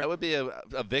factor. That would be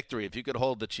a victory if you could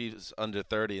hold the Chiefs under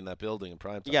 30 in that building in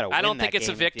prime time. I don't think it's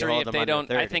a victory if they don't.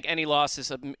 30. I think any loss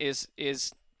is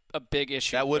a big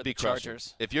issue. That would be the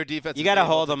Chargers. If your defense you got to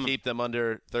hold them, keep them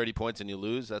under 30 points and you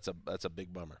lose, that's a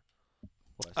big bummer.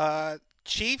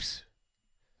 Chiefs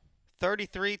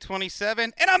 33-27,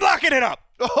 and I'm locking it up.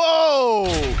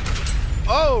 Oh!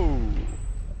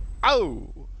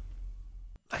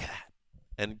 Look at that.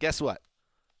 And guess what?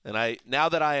 And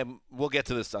we'll get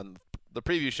to this on the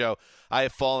preview show. I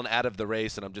have fallen out of the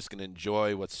race, and I'm just going to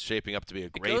enjoy what's shaping up to be a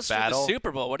great battle. It goes for the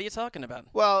Super Bowl. What are you talking about?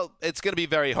 Well, it's going to be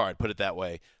very hard, put it that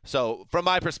way. So from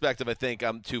my perspective, I think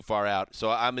I'm too far out.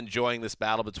 So I'm enjoying this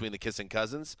battle between the kissing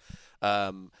cousins.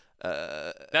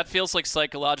 That feels like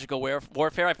psychological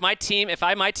warfare. If my team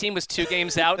was 2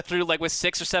 games out through with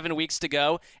 6 or 7 weeks to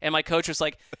go, and my coach was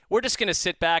like, "We're just gonna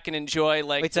sit back and enjoy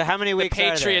so how many weeks the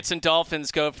Patriots and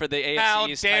Dolphins go for the AFC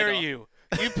East title." How dare you?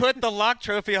 You put the lock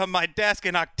trophy on my desk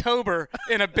in October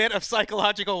in a bit of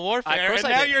psychological warfare, and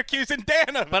now you're accusing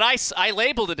Dan of it. But I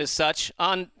labeled it as such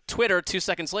on Twitter 2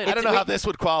 seconds later. I don't know how this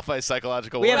would qualify as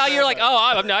psychological warfare. Now you're like,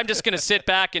 I'm just going to sit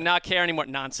back and not care anymore.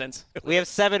 Nonsense. We have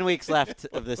 7 weeks left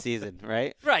of the season,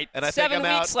 right? Right. And I 7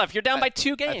 weeks left. You're down by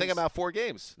 2 games. I think I'm out 4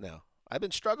 games now. I've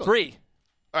been struggling. 3.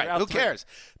 All right, who cares?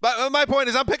 But my point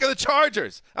is I'm picking the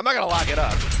Chargers. I'm not going to lock it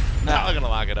up. Now I'm going to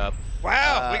lock it up.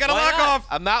 Wow, we got a lock off.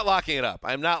 I'm not locking it up.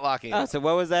 I'm not locking it up. So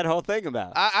what was that whole thing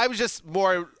about? I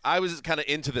was kind of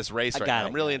into this race right now.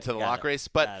 I'm really into the lock race.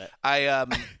 But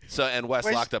and Wes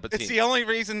locked up a team. It's the only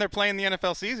reason they're playing the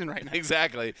NFL season right now.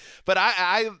 Exactly. But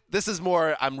this is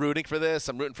more, I'm rooting for this.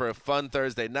 I'm rooting for a fun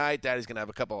Thursday night. Daddy's going to have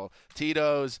a couple of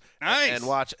Tito's and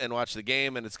watch the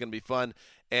game, and it's going to be fun.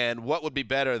 And what would be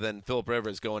better than Phillip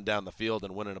Rivers going down the field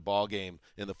and winning a ball game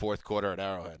in the fourth quarter at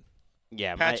Arrowhead?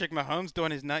 Yeah, Patrick Mahomes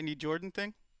doing his 90 Jordan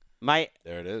thing.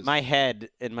 There it is. My head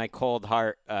and my cold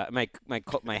heart,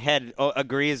 my head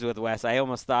agrees with Wes. I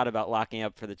almost thought about locking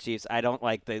up for the Chiefs. I don't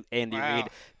like the Andy Reid,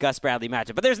 Gus Bradley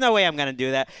matchup, but there's no way I'm going to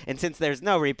do that. And since there's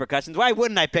no repercussions, why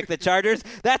wouldn't I pick the Chargers?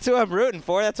 That's who I'm rooting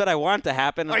for. That's what I want to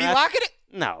happen. Are you locking it?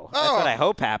 No, that's what I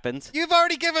hope happens. You've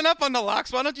already given up on the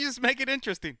locks. Why don't you just make it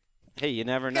interesting? Hey, you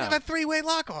never know. Get a three-way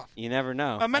lock-off. You never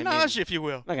know. A menage, if you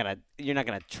will. You're not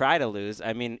gonna try to lose.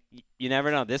 I mean, you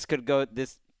never know. This could go.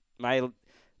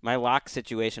 My lock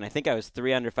situation. I think I was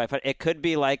 3 under 500. It could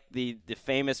be like the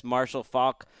famous Marshall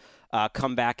Faulk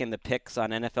comeback in the picks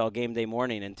on NFL Game Day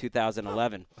morning in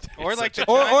 2011. Or like you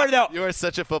are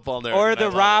such a football nerd. Or the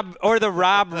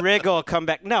Rob Riggle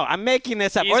comeback. No, I'm making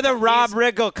this up. Or the Rob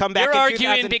Riggle comeback. You're in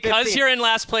arguing because you're in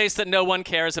last place that no one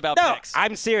cares about picks.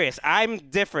 I'm serious. I'm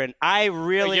different. I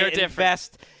really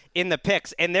invest in the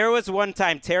picks. And there was one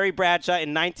time Terry Bradshaw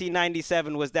in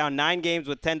 1997 was down 9 games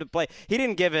with 10 to play. He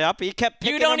didn't give it up. He kept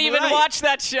picking You don't even watch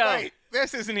that show. Right.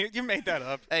 This isn't it. You made that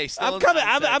up. Hey, I'm coming.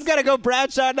 I'm going to go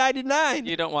Bradshaw 99.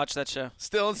 You don't watch that show.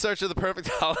 Still in search of the perfect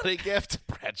holiday gift?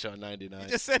 Bradshaw 99. You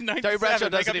just said 97. Terry Bradshaw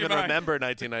doesn't even remember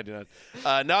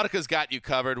 1999. Nautica's got you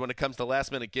covered when it comes to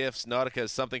last-minute gifts. Nautica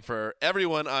is something for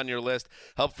everyone on your list.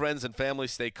 Help friends and family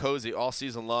stay cozy all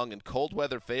season long in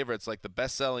cold-weather favorites like the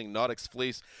best-selling Nautix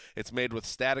Fleece. It's made with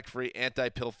static-free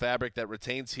anti-pill fabric that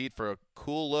retains heat for a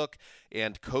cool look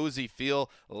and cozy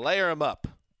feel. Layer them up.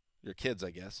 Your kids, I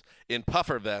guess, in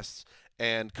puffer vests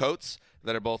and coats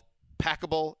that are both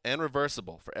packable and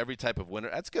reversible for every type of winter.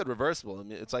 That's good, reversible. I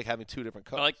mean, it's like having 2 different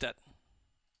coats. I like that.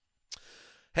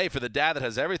 Hey, for the dad that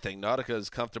has everything, Nautica's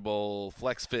comfortable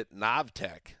Flex Fit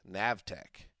Navtech.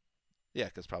 Yeah,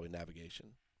 because probably navigation.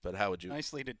 But how would you?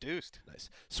 Nicely deduced.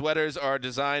 Nice. Sweaters are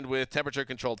designed with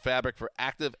temperature-controlled fabric for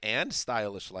active and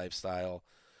stylish lifestyle.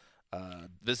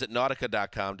 Visit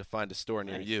Nautica.com to find a store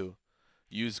near you.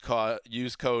 Use code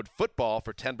FOOTBALL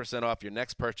for 10% off your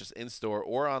next purchase in-store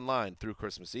or online through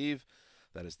Christmas Eve.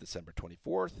 That is December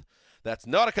 24th. That's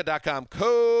Nautica.com,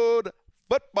 code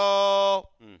FOOTBALL.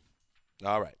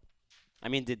 All right. I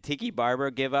mean, did Tiki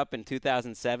Barber give up in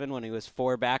 2007 when he was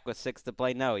 4 back with 6 to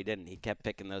play? No, he didn't. He kept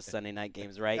picking those Sunday night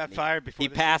games right. Got fired before he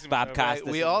passed Bob Costas.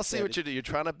 We all see what you do. You're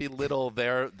trying to belittle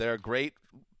their great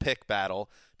pick battle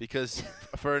because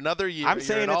for another year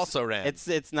you're also ran.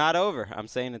 It's not over. I'm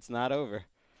saying it's not over.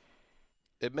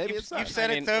 It's not. You've said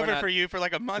it's over for you for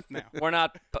like a month now. We're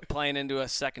not playing into a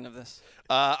second of this.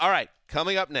 All right,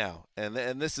 coming up now, and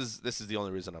this is the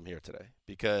only reason I'm here today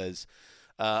because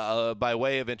by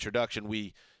way of introduction,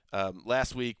 we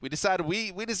last week we decided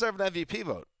we deserve an MVP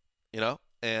vote,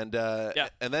 and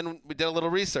then we did a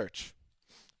little research,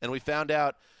 and we found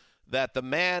out that the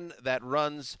man that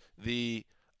runs the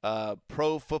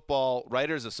Pro Football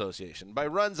Writers Association, by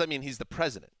runs I mean he's the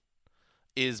president,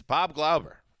 is Bob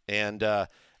Glauber. And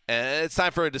it's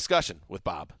time for a discussion with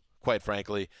Bob, quite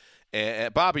frankly.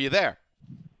 Bob, are you there?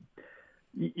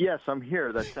 Yes, I'm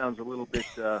here. That sounds a little bit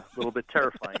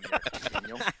terrifying,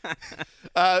 Daniel.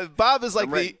 Bob is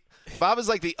like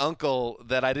the uncle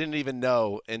that I didn't even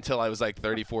know until I was like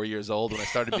 34 years old when I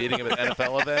started meeting him at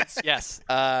NFL events. Yes.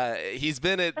 He's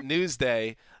been at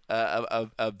Newsday,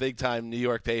 a big-time New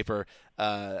York paper,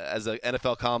 as an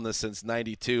NFL columnist since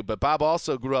 '92. But Bob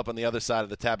also grew up on the other side of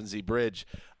the Tappan Zee Bridge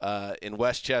in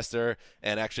Westchester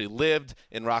and actually lived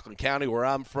in Rockland County, where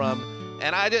I'm from.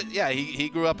 And he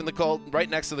grew up in the coal, right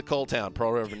next to the coal town,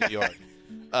 Pearl River, New York.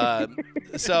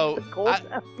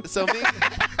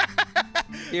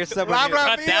 You're someone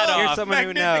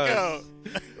who knows.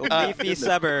 Leafy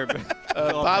suburb.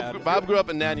 Bob grew up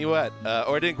in Nanuet,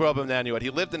 or didn't grow up in Nanuet. He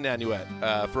lived in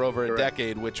Nanuet for over a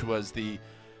decade, which was the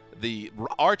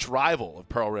arch rival of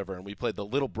Pearl River, and we played the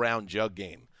Little Brown Jug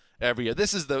game every year.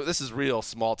 This is real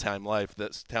small town life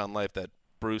that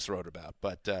Bruce wrote about.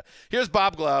 But here's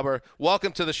Bob Glauber.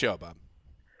 Welcome to the show, Bob.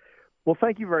 Well,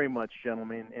 thank you very much,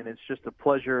 gentlemen, and it's just a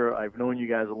pleasure. I've known you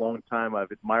guys a long time.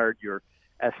 I've admired your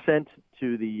ascent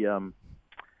to the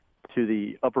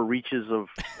upper reaches of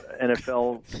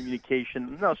NFL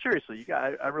communication. No, seriously, you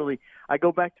guys, I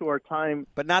go back to our time,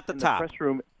 but not the top press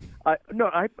room.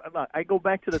 I go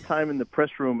back to the time in the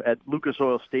press room at Lucas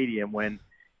Oil Stadium when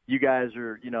you guys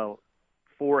are,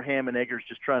 4 ham and eggers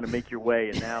just trying to make your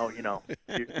way, and now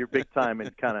you're big time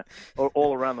and kind of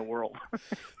all around the world.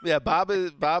 Yeah, Bob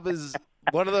is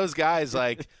one of those guys.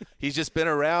 Like, he's just been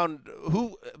around.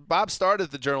 Bob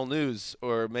started the Journal News,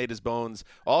 or made his bones,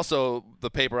 also the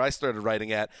paper I started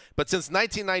writing at. But since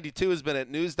 1992 has been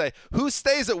at Newsday. Who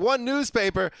stays at one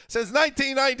newspaper since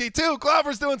 1992?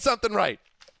 Glauber's doing something right.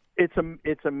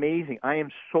 It's amazing. I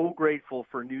am so grateful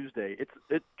for Newsday.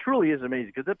 It truly is amazing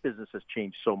because that business has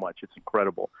changed so much. It's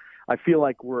incredible. I feel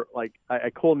like I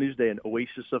call Newsday an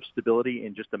oasis of stability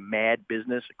in just a mad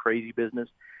business, a crazy business.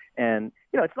 And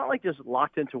it's not like just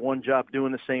locked into one job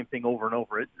doing the same thing over and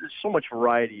over. There's so much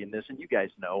variety in this, and you guys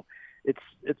know it's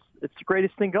the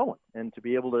greatest thing going. And to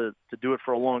be able to do it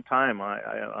for a long time,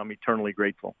 I'm eternally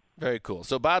grateful. Very cool.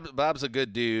 So Bob's a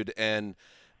good dude, and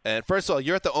first of all,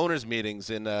 you're at the owners' meetings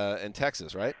in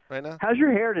Texas, right now? How's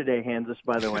your hair today, Hansis,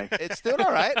 by the way? It's doing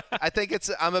all right. I think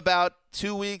I'm about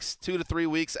 2 to 3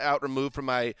 weeks out removed from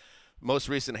my most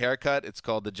recent haircut. It's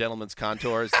called the Gentleman's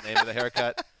Contour is the name of the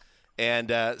haircut.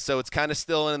 And so it's kind of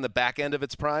still in the back end of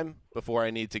its prime before I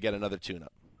need to get another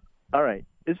tune-up. All right.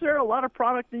 Is there a lot of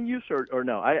product in use or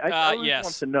no? I really yes.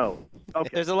 want to know. Okay.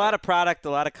 There's a lot of product, a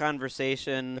lot of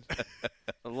conversation,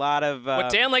 a lot of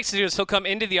what Dan likes to do is he'll come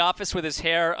into the office with his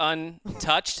hair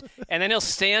untouched, and then he'll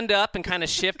stand up and kind of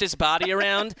shift his body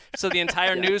around so the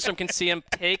entire newsroom can see him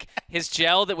take his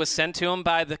gel that was sent to him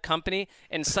by the company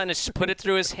and put it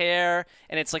through his hair,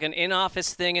 and it's like an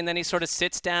in-office thing, and then he sort of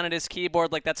sits down at his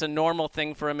keyboard like that's a normal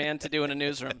thing for a man to do in a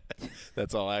newsroom.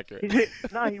 That's all accurate.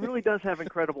 He really does have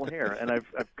incredible hair, and I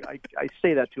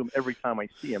say that to him every time I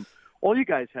see him. All you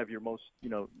guys have your most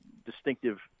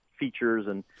distinctive features,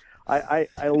 and I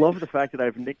love the fact that I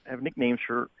have nicknames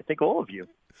for I think all of you,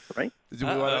 right?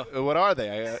 What are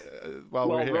they?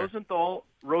 We're here.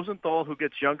 Rosenthal, who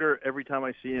gets younger every time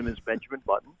I see him, is Benjamin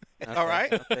Button. Okay. All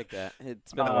right, I'll take that.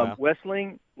 It's been a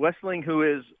while. Wessling, who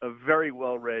is a very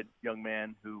well-read young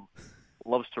man who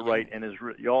loves to write and is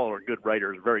y'all are good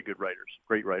writers, very good writers,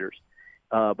 great writers.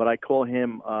 But I call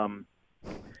him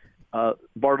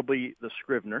Bartleby the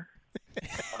Scrivener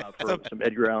for some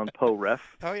Edgar Allan Poe ref.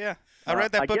 Oh yeah, I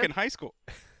read that book in high school.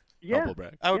 Yeah,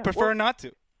 I would prefer not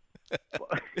to.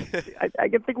 I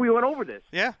think we went over this.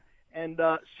 Yeah. And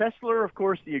Sessler, of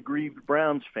course, the aggrieved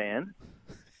Browns fan.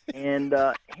 And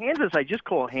Hansis, I just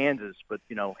call Hansis, but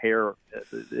hair.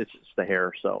 It's just the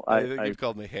hair. So you've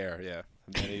called me hair. Yeah,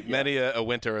 many a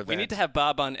winter event. We need to have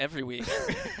Bob on every week.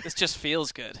 This just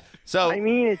feels good. So I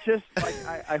mean, it's just like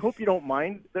I hope you don't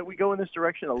mind that we go in this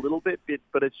direction a little bit,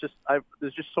 but it's just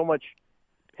there's just so much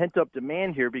pent up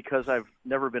demand here because I've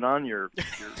never been on your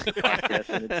podcast.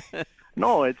 And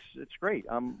it's great.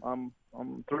 I'm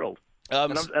thrilled,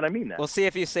 and I mean that. We'll see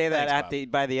if you say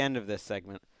that by the end of this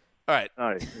segment. All right.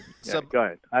 Yeah, so go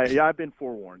ahead. I've been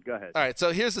forewarned. Go ahead. All right.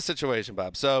 So here's the situation,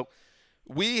 Bob. So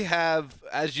we have,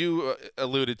 as you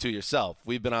alluded to yourself,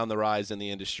 we've been on the rise in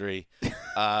the industry.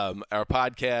 Our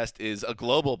podcast is a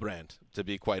global brand, to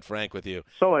be quite frank with you.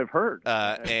 So I've heard.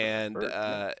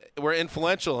 We're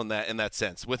influential in that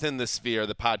sense within the sphere,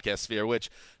 the podcast sphere, which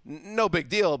no big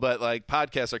deal, but like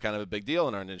podcasts are kind of a big deal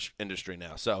in our industry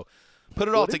now. So put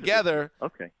it all together,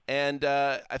 okay. And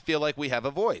I feel like we have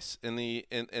a voice in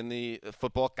the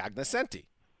football cognoscenti,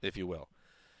 if you will.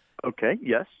 Okay,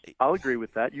 yes, I'll agree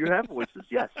with that. You have voices,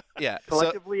 yes. Yeah,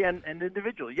 collectively and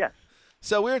individually, yes.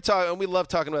 So we were talking. We love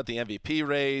talking about the MVP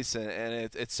race, and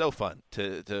it's so fun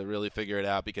to really figure it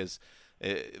out because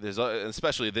there's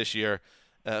especially this year.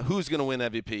 Who's going to win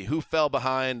MVP? Who fell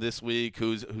behind this week?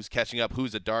 Who's catching up?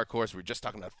 Who's a dark horse? We're just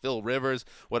talking about Phil Rivers.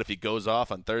 What if he goes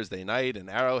off on Thursday night in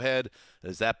Arrowhead?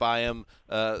 Does that buy him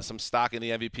some stock in the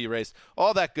MVP race?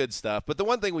 All that good stuff. But the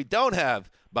one thing we don't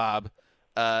have, Bob,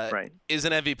 is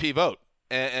an MVP vote.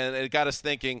 And it got us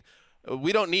thinking,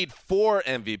 we don't need 4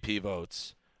 MVP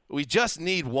votes. We just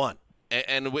need one.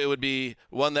 And it would be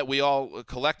one that we all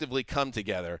collectively come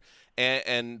together.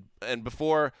 And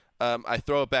before I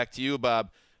throw it back to you,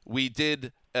 Bob, we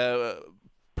did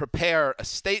prepare a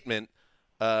statement,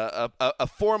 a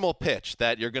formal pitch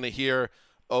that you're going to hear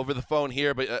over the phone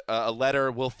here, but a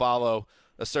letter will follow,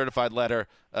 a certified letter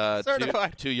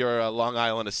to your Long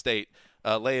Island estate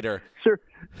later. Sure.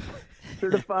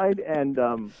 Certified and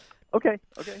okay.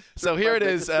 So here it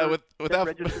is. Without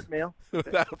registered mail.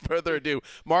 Without further ado,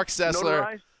 Mark Sessler.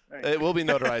 Notarized? Right. It will be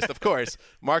notarized, of course.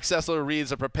 Mark Sessler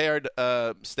reads a prepared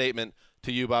statement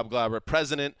to you, Bob Glauber,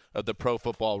 President of the Pro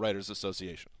Football Writers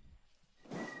Association.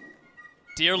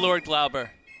 Dear Lord Glauber,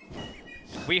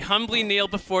 we humbly kneel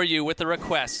before you with a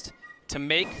request to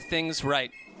make things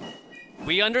right.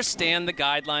 We understand the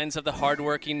guidelines of the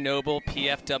hardworking, noble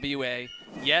PFWA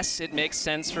Yes, it makes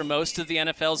sense for most of the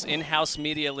NFL's in-house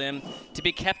media limb to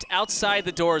be kept outside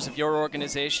the doors of your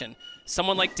organization.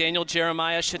 Someone like Daniel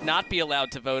Jeremiah should not be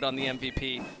allowed to vote on the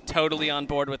MVP. Totally on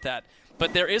board with that.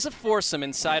 But there is a foursome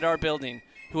inside our building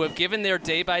who have given their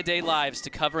day-by-day lives to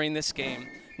covering this game.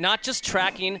 Not just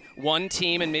tracking one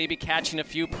team and maybe catching a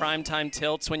few primetime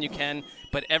tilts when you can,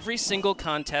 but every single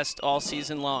contest all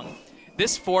season long.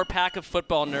 This four-pack of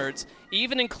football nerds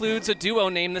even includes a duo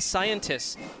named the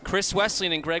Scientists, Chris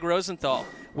Wesleyan and Greg Rosenthal.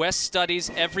 Wes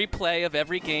studies every play of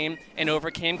every game and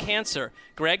overcame cancer.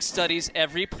 Greg studies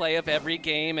every play of every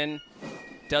game and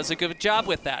does a good job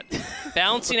with that.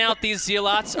 Balancing out these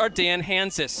zealots are Dan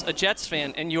Hansis, a Jets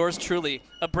fan, and yours truly,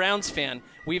 a Browns fan.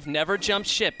 We've never jumped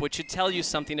ship, which should tell you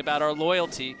something about our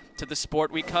loyalty to the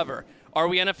sport we cover. Are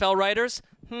we NFL writers?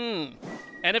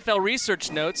 NFL Research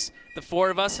notes the four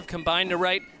of us have combined to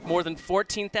write more than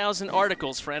 14,000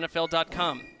 articles for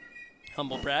NFL.com.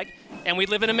 Humble brag. And we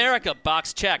live in America,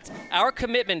 box checked. Our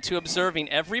commitment to observing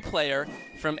every player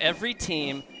from every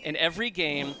team in every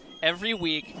game every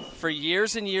week for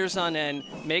years and years on end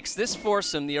makes this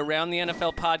foursome, the Around the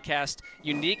NFL podcast,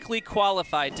 uniquely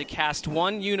qualified to cast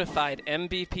one unified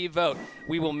MVP vote.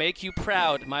 We will make you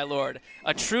proud, my lord.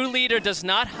 A true leader does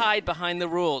not hide behind the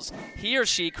rules. He or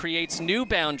she creates new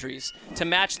boundaries to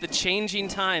match the changing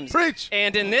times. Preach!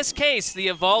 And in this case, the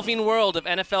evolving world of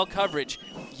NFL coverage.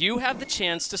 You have the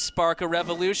chance to spark a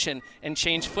revolution and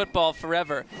change football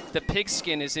forever. The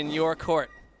pigskin is in your court.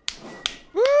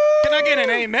 Woo! Can I get an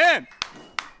amen?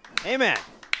 Amen.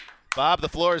 Bob, the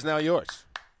floor is now yours.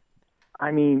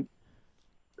 I mean,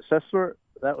 Sessler,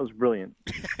 that was brilliant.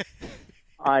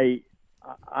 I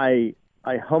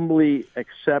humbly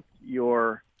accept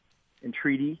your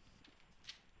entreaty.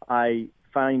 I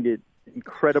find it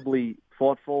incredibly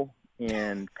thoughtful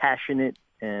and passionate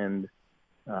and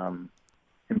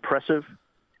impressive.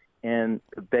 And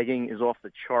the begging is off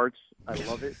the charts. I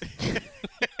love it.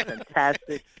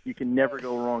 Fantastic. You can never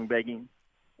go wrong begging.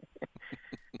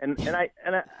 and I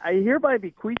hereby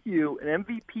bequeath you an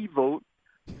MVP vote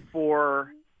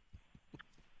for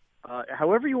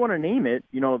however you want to name it.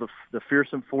 You know, the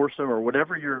fearsome foursome or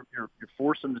whatever your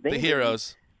foursome's name. The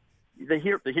heroes. The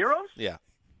heroes. Yeah.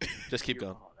 Just keep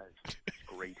going. Oh, that's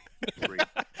great. Great.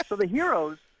 So the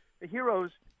heroes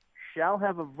shall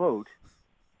have a vote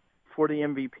for the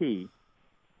MVP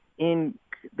in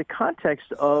the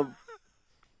context of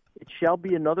it shall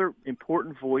be another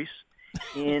important voice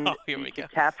in the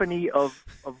cacophony of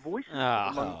voices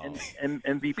among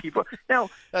MVP. Now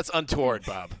that's untoward,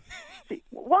 Bob.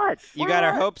 What? You got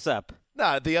our hopes up.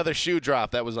 Nah, the other shoe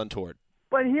drop, that was untoward.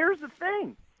 But here's the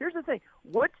thing.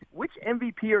 Which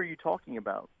MVP are you talking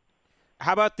about?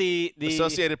 How about the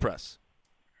Associated Press?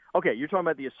 Okay, you're talking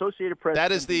about the Associated Press.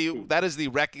 That is MVP. the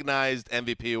recognized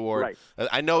MVP award. Right.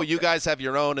 I know you guys have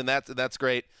your own, and that's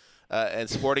great. And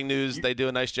Sporting News, they do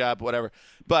a nice job, whatever.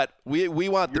 But we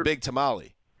want the big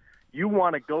tamale. You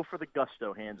want to go for the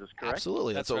gusto, Hansis, correct?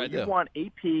 Absolutely, that's what right. we do. You want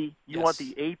AP. You want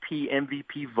the AP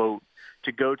MVP vote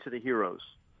to go to the heroes.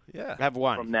 Yeah, have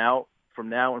one from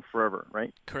now and forever,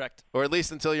 right? Correct. Or at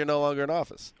least until you're no longer in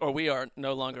office. Or we are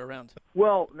no longer around.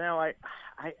 Well, now I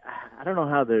don't know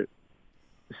how this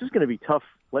is going to be tough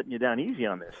letting you down easy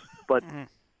on this, but damn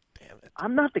it.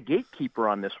 I'm not the gatekeeper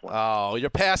on this one. Oh, you're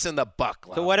passing the buck.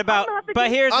 So what about – but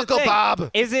here's Uncle the thing.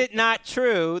 Bob. Is it not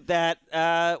true that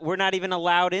we're not even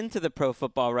allowed into the Pro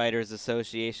Football Writers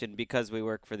Association because we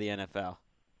work for the NFL?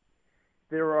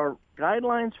 There are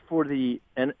guidelines for the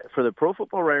Pro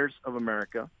Football Writers of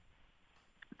America.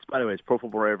 By the way, it's Pro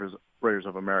Football Writers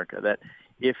of America, that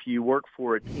if you work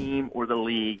for a team or the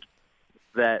league,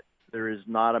 that there is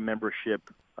not a membership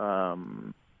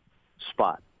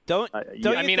spot.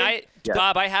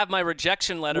 Bob, I have my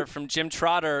rejection letter from Jim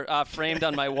Trotter framed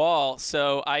on my wall,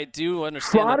 so I do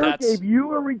understand Trotter that's. gave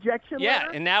you a rejection letter?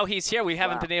 Yeah, and now he's here. We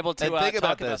haven't been able to think talk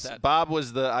about this. that. Bob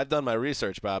was I've done my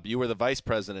research, Bob. You were the vice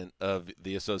president of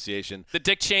the association. The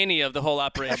Dick Cheney of the whole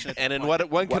operation. And in what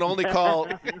one can only call.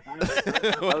 I was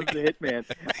the hitman.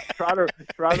 Trotter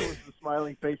was the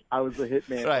smiling face. I was the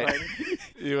hitman. Right.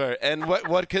 You were. And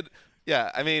what could.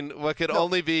 Yeah, I mean, what could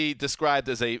only be described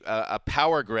as a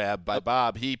power grab by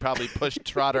Bob, he probably pushed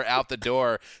Trotter out the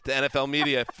door to NFL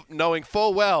media, knowing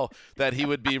full well that he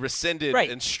would be rescinded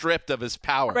and stripped of his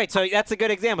power. Right, so that's a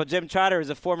good example. Jim Trotter is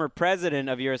a former president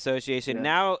of your association. Yeah.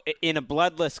 Now, in a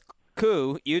bloodless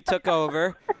coup, you took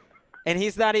over, and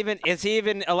he's not even – is he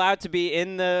even allowed to be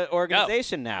in the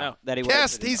organization now? That he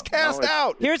He's cast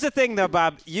out. Here's the thing, though,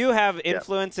 Bob. You have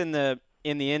influence in the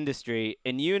industry,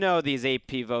 and you know these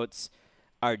AP votes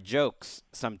are jokes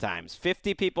sometimes.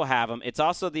 50 people have them. It's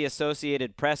also the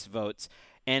Associated Press votes.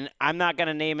 And I'm not going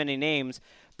to name any names,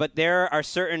 but there are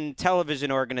certain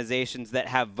television organizations that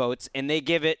have votes, and they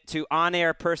give it to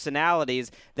on-air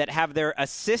personalities that have their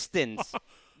assistants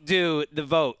do the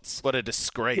votes. What a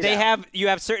disgrace. You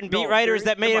have certain beat writers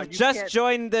that may have just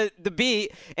joined the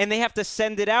beat, and they have to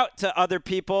send it out to other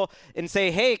people and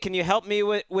say, hey, can you help me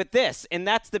with this? And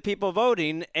that's the people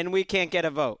voting, and we can't get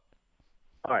a vote.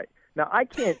 All right. Now, I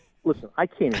can't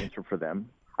answer for them.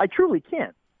 I truly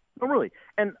can't. No, really.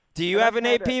 And do you have an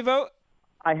AP vote?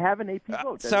 I have an AP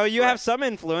vote. So you have some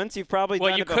influence. You've probably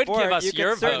done it before. Well, you could give us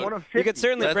your vote. You could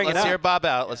certainly bring it up. Let's hear Bob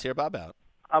out. Let's hear Bob out.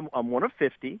 I'm one of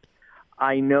 50.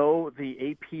 I know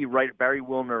the AP writer, Barry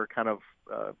Wilner, kind of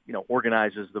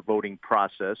organizes the voting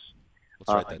process.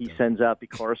 He sends out the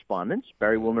correspondence.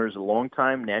 Barry Wilner is a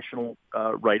longtime national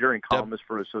writer and columnist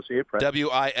for Associated Press.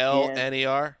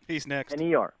 WILNER? He's next.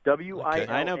 NER. WILNER.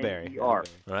 I know Barry. All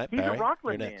right, He's Barry, a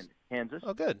Rockland man, Kansas.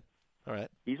 Oh, good. All right.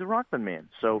 He's a Rockland man,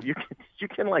 so you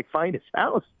can find his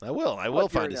house. I will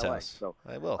find his house. So,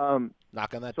 I will.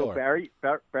 Knock on that door. So Barry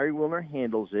Wilner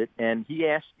handles it, and he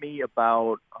asked me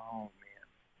about,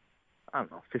 I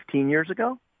don't know, 15 years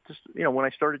ago, just when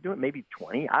I started doing it, maybe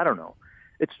 20. I don't know.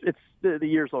 It's the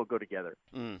years all go together.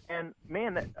 And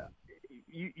man,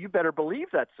 you better believe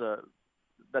that's a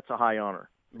high honor.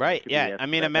 Right, yeah. I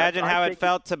mean, imagine how it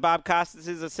felt to Bob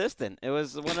Costas' assistant. It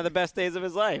was one of the best days of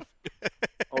his life.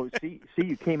 Oh, see,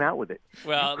 you came out with it.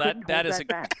 Well, that is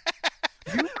back.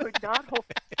 You could not hold.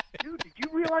 Dude, did you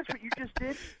realize what you just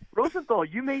did? Rosenthal,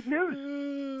 you made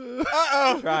news.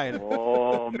 Uh-oh. Trying.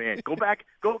 Oh, man. Go back.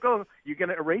 Go. You going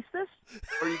to erase this,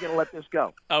 or are you going to let this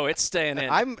go? Oh, it's staying in.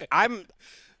 I'm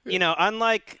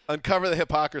unlike uncover the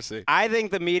hypocrisy. I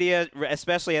think the media,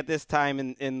 especially at this time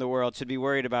in the world, should be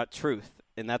worried about truth.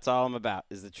 And that's all I'm about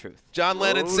is the truth. John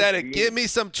Lennon said it. Give me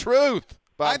some truth,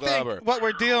 Bob Glauber. Think what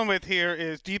we're dealing with here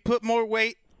is, do you put more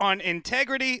weight on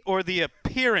integrity or the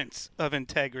appearance of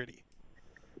integrity?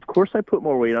 Of course I put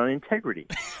more weight on integrity.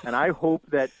 And I hope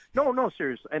that – no,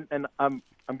 seriously. And I'm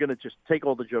going to just take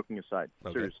all the joking aside.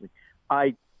 Okay. Seriously.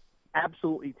 I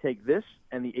absolutely take this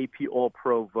and the AP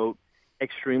All-Pro vote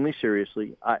extremely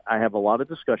seriously. I have a lot of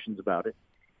discussions about it,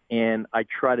 and I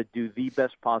try to do the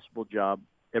best possible job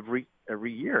every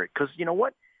year, because you know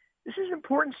what, this is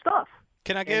important stuff.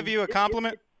 Can I give you a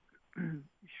compliment?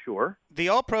 Sure. The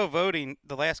All-Pro voting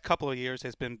the last couple of years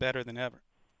has been better than ever.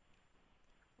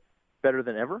 Better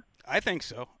than ever? I think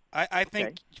so. I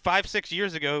think 5-6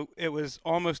 years ago it was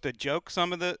almost a joke.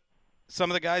 Some of the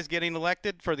guys getting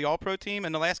elected for the All-Pro team.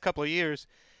 In the last couple of years,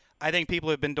 I think people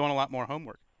have been doing a lot more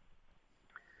homework.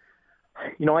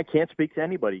 I can't speak to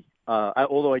anybody.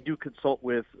 Although I do consult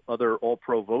with other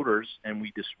All-Pro voters, and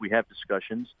we have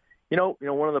discussions.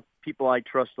 One of the people I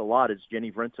trust a lot is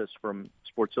Jenny Vrentas from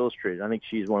Sports Illustrated. I think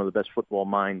she's one of the best football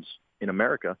minds in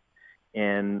America,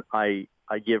 and I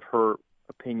give her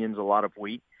opinions a lot of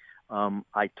weight.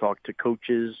 I talk to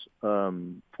coaches,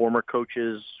 former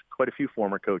coaches, quite a few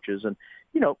former coaches, and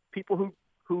people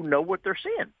who know what they're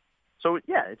seeing. So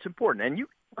yeah, it's important. And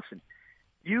listen.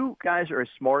 You guys are as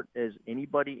smart as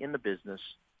anybody in the business.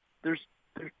 There's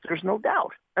no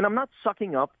doubt. And I'm not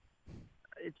sucking up.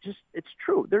 It's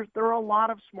true. There are a lot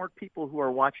of smart people who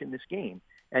are watching this game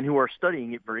and who are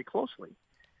studying it very closely.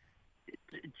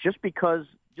 Just because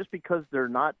they're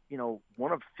not,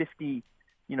 one of 50,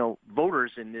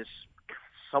 voters in this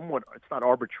somewhat, it's not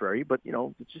arbitrary, but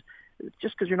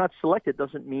just because you're not selected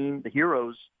doesn't mean the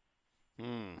heroes.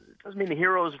 It doesn't mean the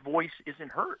hero's voice isn't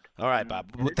heard. All right,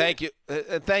 Bob. Well, thank you.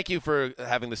 Thank you for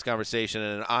having this conversation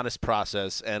in an honest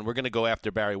process. And we're going to go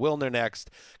after Barry Wilner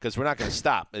next, because we're not going to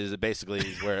stop. Is basically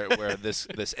where this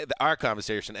our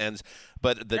conversation ends,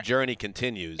 but the journey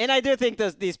continues. And I do think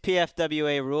these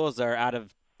PFWA rules are out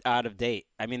of date.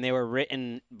 I mean, they were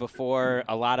written before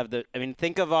a lot of the. I mean,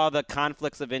 think of all the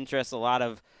conflicts of interest. There's a lot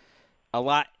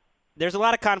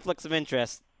of conflicts of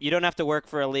interest. You don't have to work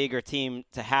for a league or team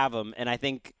to have them, and I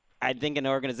think an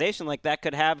organization like that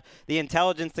could have the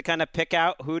intelligence to kind of pick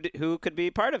out who could be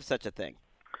part of such a thing.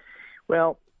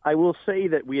 Well, I will say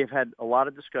that we have had a lot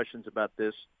of discussions about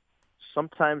this.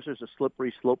 Sometimes there's a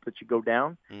slippery slope that you go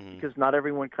down because not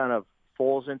everyone kind of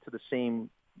falls into the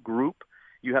same group.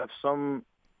 You have some,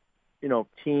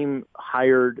 team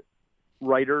hired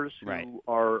writers who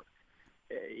are,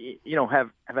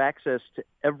 have access to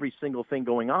every single thing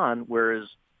going on, whereas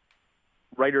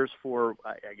writers for,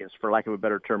 I guess, for lack of a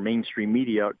better term, mainstream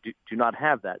media do not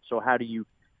have that. So how do you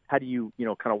kind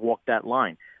of walk that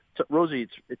line? So Rosie,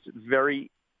 it's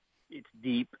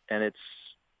deep and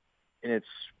it's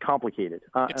complicated.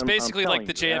 It's basically like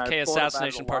the JFK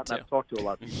assassination part 2. I've talked to a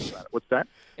lot of people about it. What's that?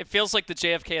 It feels like the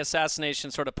JFK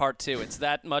assassination sort of part 2. It's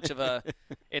that much of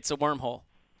it's a wormhole.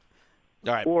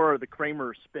 All right. Or the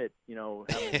Kramer spit, how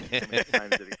many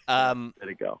times did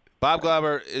it go? Bob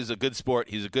Glauber is a good sport.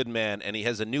 He's a good man, and he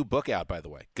has a new book out, by the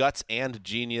way, Guts and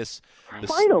Genius.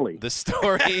 Finally. The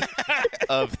story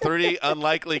of 3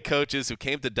 unlikely coaches who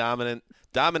came to dominate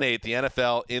the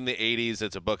NFL in the 80s.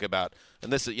 It's a book about,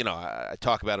 and this is, I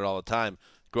talk about it all the time,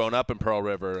 growing up in Pearl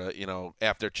River,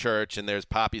 after church, and there's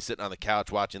Poppy sitting on the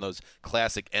couch watching those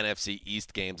classic NFC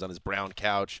East games on his brown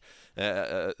couch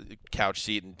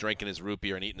seat and drinking his root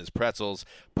beer and eating his pretzels.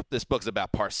 This book's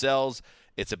about Parcells,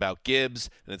 it's about Gibbs,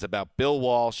 and it's about Bill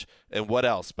Walsh. And what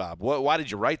else, Bob? Why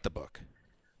did you write the book?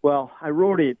 Well, I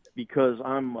wrote it because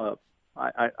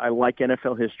I like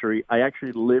NFL history. I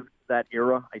actually lived that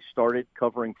era. I started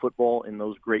covering football in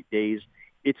those great days.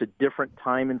 It's a different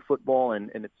time in football,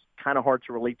 and it's kind of hard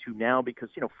to relate to now because,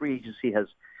 free agency has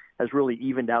really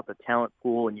evened out the talent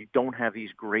pool, and you don't have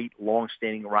these great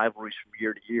long-standing rivalries from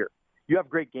year to year. You have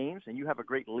great games, and you have a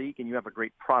great league, and you have a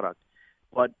great product,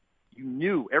 but you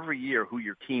knew every year who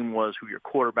your team was, who your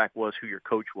quarterback was, who your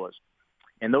coach was.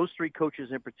 And those 3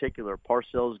 coaches in particular,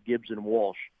 Parcells, Gibbs, and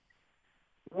Walsh,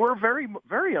 were very,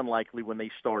 very unlikely when they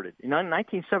started. In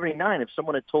 1979, if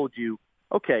someone had told you,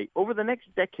 okay, over the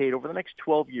next decade, over the next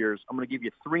 12 years, I'm going to give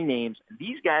you 3 names, and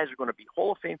these guys are going to be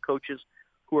Hall of Fame coaches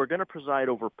who are going to preside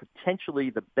over potentially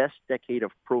the best decade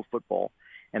of pro football,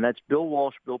 and that's Bill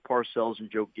Walsh, Bill Parcells, and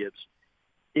Joe Gibbs.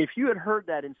 If you had heard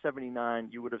that in 79,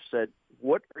 you would have said,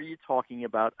 what are you talking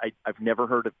about? I've never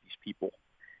heard of these people,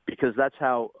 because that's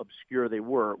how obscure they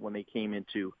were when they came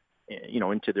into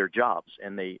their jobs,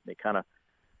 and they kind of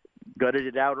gutted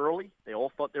it out early. They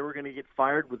all thought they were going to get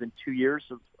fired within 2 years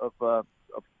of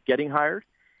getting hired.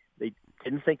 They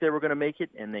didn't think they were going to make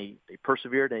it, and they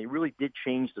persevered, and they really did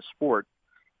change the sport.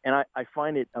 And I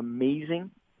find it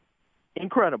amazing,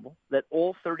 incredible, that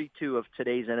all 32 of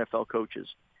today's NFL coaches,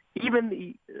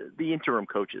 even the interim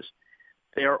coaches,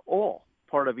 they are all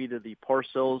part of either the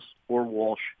Parcells or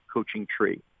Walsh coaching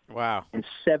tree. Wow. And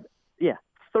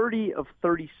 30 of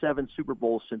 37 Super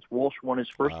Bowls since Walsh won his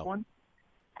first one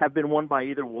have been won by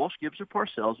either Walsh, Gibbs, or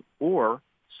Parcells, or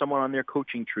someone on their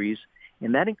coaching trees,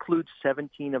 and that includes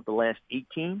 17 of the last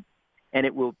 18, and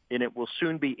it will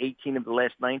soon be 18 of the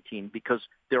last 19 because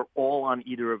they're all on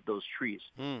either of those trees.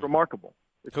 Remarkable.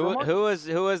 Who was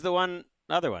the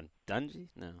other one? Dungy?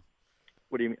 No.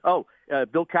 What do you mean? Oh,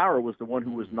 Bill Cowher was the one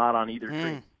who was not on either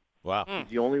tree. Wow. He's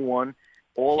the only one.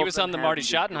 He was on the Marty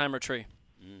Schottenheimer tree.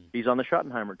 He's on the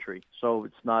Schottenheimer tree, so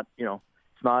it's not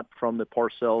from the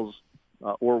Parcells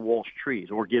or Walsh trees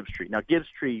or Gibbs tree. Now Gibbs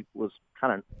tree was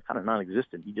kind of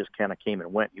non-existent. He just kind of came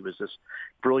and went. He was this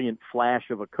brilliant flash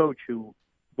of a coach who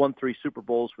won 3 Super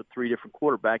Bowls with 3 different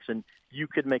quarterbacks, and you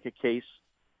could make a case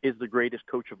is the greatest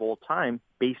coach of all time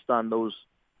based on those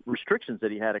restrictions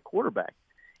that he had at quarterback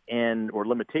or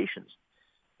limitations.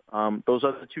 Those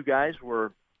other 2 guys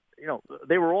were,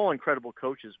 they were all incredible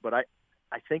coaches, but I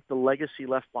think the legacy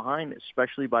left behind,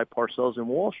 especially by Parcells and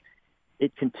Walsh,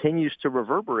 it continues to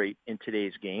reverberate in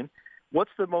today's game.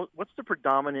 What's the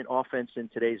predominant offense in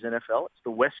today's NFL? It's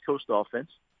the West Coast offense,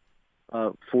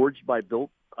 forged by Bill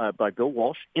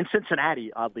Walsh in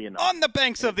Cincinnati, oddly enough. On the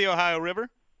banks of the Ohio River.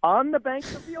 On the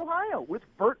banks of the Ohio, with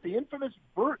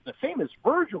the famous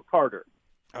Virgil Carter.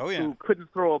 Oh, yeah. Who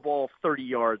couldn't throw a ball 30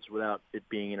 yards without it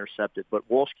being intercepted. But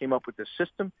Walsh came up with this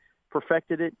system,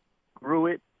 perfected it, grew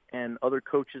it, and other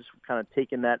coaches have kind of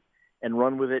taken that and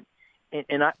run with it.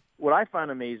 And what I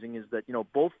find amazing is that,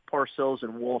 both Parcells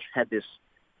and Walsh had this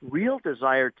real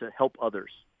desire to help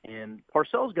others. And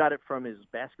Parcells got it from his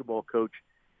basketball coach,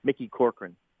 Mickey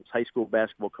Corcoran, his high school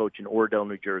basketball coach in Oradell,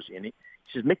 New Jersey. And he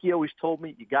says, Mickey always told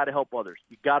me, you got to help others.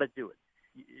 You got to do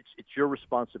it. It's your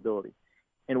responsibility.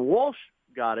 And Walsh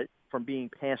got it from being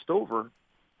passed over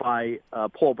by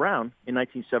Paul Brown in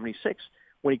 1976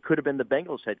 when he could have been the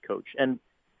Bengals head coach. And,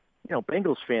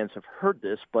 Bengals fans have heard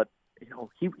this, but,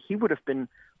 he would have been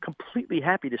completely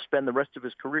happy to spend the rest of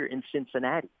his career in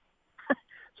Cincinnati.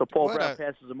 So Paul Brown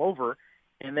passes him over,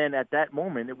 and then at that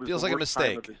moment, it was feels like a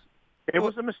mistake. It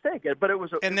was a mistake, but it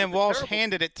was. Then Walsh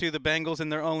handed it to the Bengals in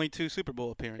their only 2 Super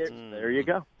Bowl appearances. There you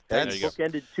go. It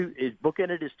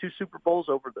bookended his 2 Super Bowls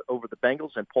over the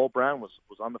Bengals, and Paul Brown was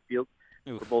on the field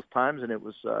for both times, and it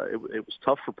was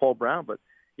tough for Paul Brown. But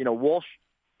Walsh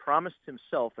promised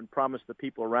himself and promised the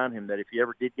people around him that if he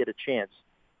ever did get a chance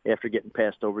after getting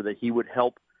passed over, that he would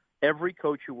help every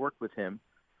coach who worked with him.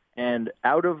 And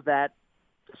out of that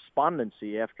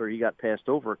despondency after he got passed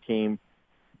over came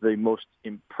the most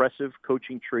impressive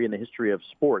coaching tree in the history of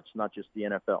sports, not just the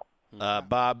NFL.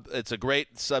 Bob, it's a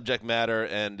great subject matter,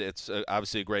 and it's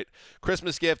obviously a great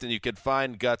Christmas gift, and you can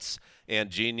find Guts and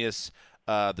Genius,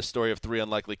 the story of 3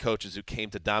 unlikely coaches who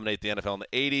came to dominate the NFL in the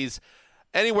 80s.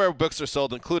 anywhere books are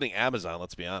sold, including Amazon.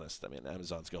 Let's be honest. I mean,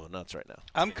 Amazon's going nuts right now.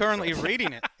 I'm currently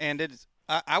reading it, and it's.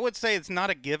 I would say it's not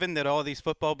a given that all these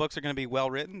football books are going to be well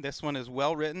written. This one is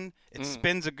well written. It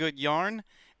spins a good yarn,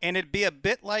 and it'd be a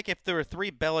bit like if there were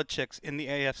 3 Belichicks in the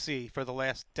AFC for the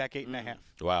last decade and a half.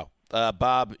 Wow.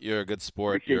 Bob, you're a good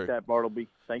sport. Appreciate that, Bartleby.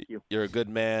 Thank you. You're a good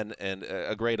man and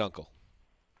a great uncle.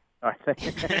 All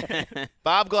right.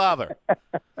 Bob Glauber.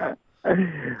 All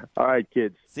right,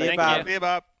 kids. See you, Bob. See you,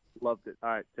 Bob. Loved it. All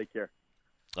right, take care.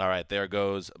 All right, there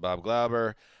goes Bob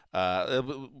Glauber.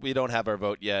 We don't have our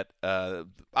vote yet.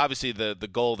 Obviously, the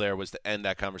goal there was to end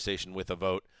that conversation with a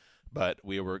vote, but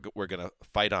we're going to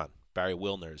fight on. Barry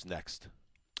Wilner is next.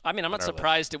 I mean, I'm not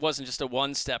surprised it wasn't just a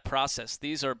one-step process.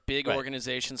 These are big Right.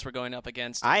 organizations we're going up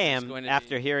against. I am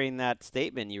after hearing that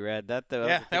statement you read. That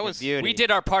was beauty. We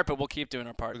did our part, but we'll keep doing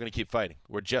our part. We're going to keep fighting.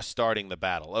 We're just starting the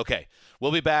battle. Okay,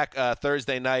 we'll be back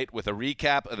Thursday night with a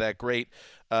recap of that great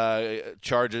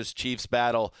Chargers-Chiefs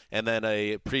battle, and then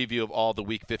a preview of all the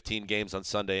Week 15 games on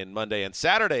Sunday and Monday and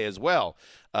Saturday as well.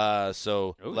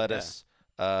 So let us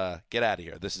get out of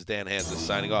here. This is Dan Hanzus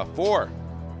signing off for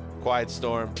Quiet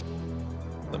Storm,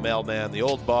 the mailman, the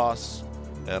old boss,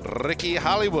 and Ricky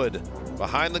Hollywood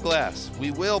behind the glass. We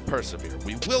will persevere.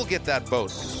 We will get that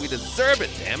vote. We deserve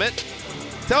it, damn it.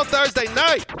 Till Thursday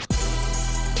night.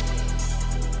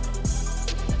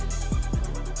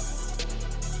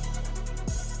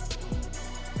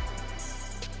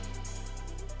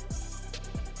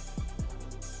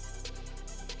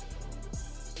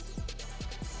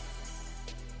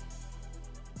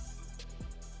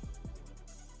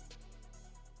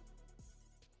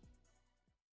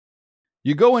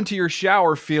 You go into your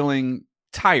shower feeling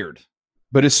tired,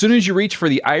 but as soon as you reach for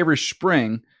the Irish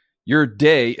Spring, your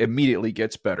day immediately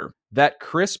gets better. That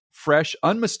crisp, fresh,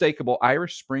 unmistakable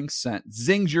Irish Spring scent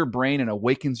zings your brain and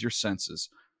awakens your senses.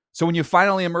 So when you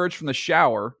finally emerge from the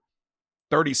shower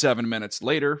 37 minutes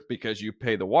later, because you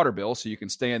pay the water bill so you can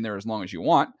stay in there as long as you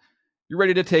want, you're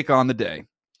ready to take on the day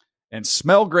and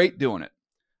smell great doing it.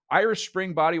 Irish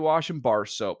Spring Body Wash and Bar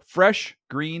Soap. Fresh,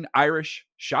 green, Irish.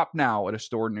 Shop now at a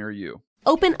store near you.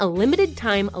 Open a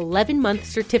limited-time 11-month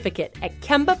certificate at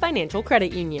Kemba Financial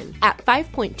Credit Union. At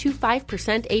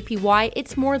 5.25% APY,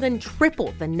 it's more than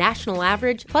triple the national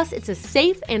average, plus it's a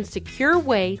safe and secure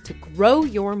way to grow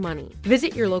your money.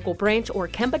 Visit your local branch or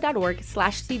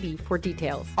kemba.org/CD for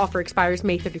details. Offer expires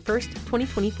May 31st,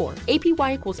 2024.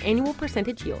 APY equals annual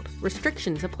percentage yield.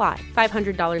 Restrictions apply.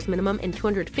 $500 minimum and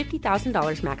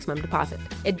 $250,000 maximum deposit.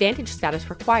 Advantage status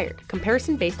required.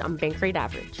 Comparison based on bank rate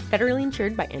average. Federally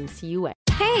insured by NCUA.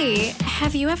 Hey,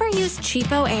 have you ever used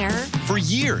Cheapo Air? For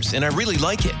years, and I really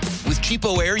like it. With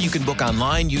Cheapo Air, you can book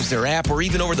online, use their app, or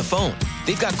even over the phone.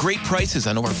 They've got great prices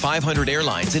on over 500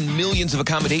 airlines and millions of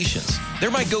accommodations.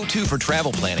 They're my go-to for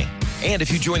travel planning. And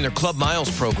if you join their Club Miles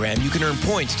program, you can earn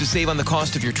points to save on the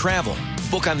cost of your travel.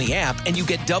 Book on the app, and you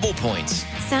get double points.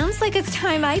 Sounds like it's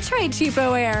time I tried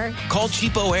Cheapo Air. Call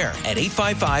Cheapo Air at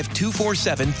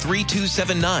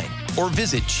 855-247-3279 or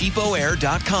visit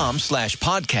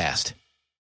cheapoair.com/podcast.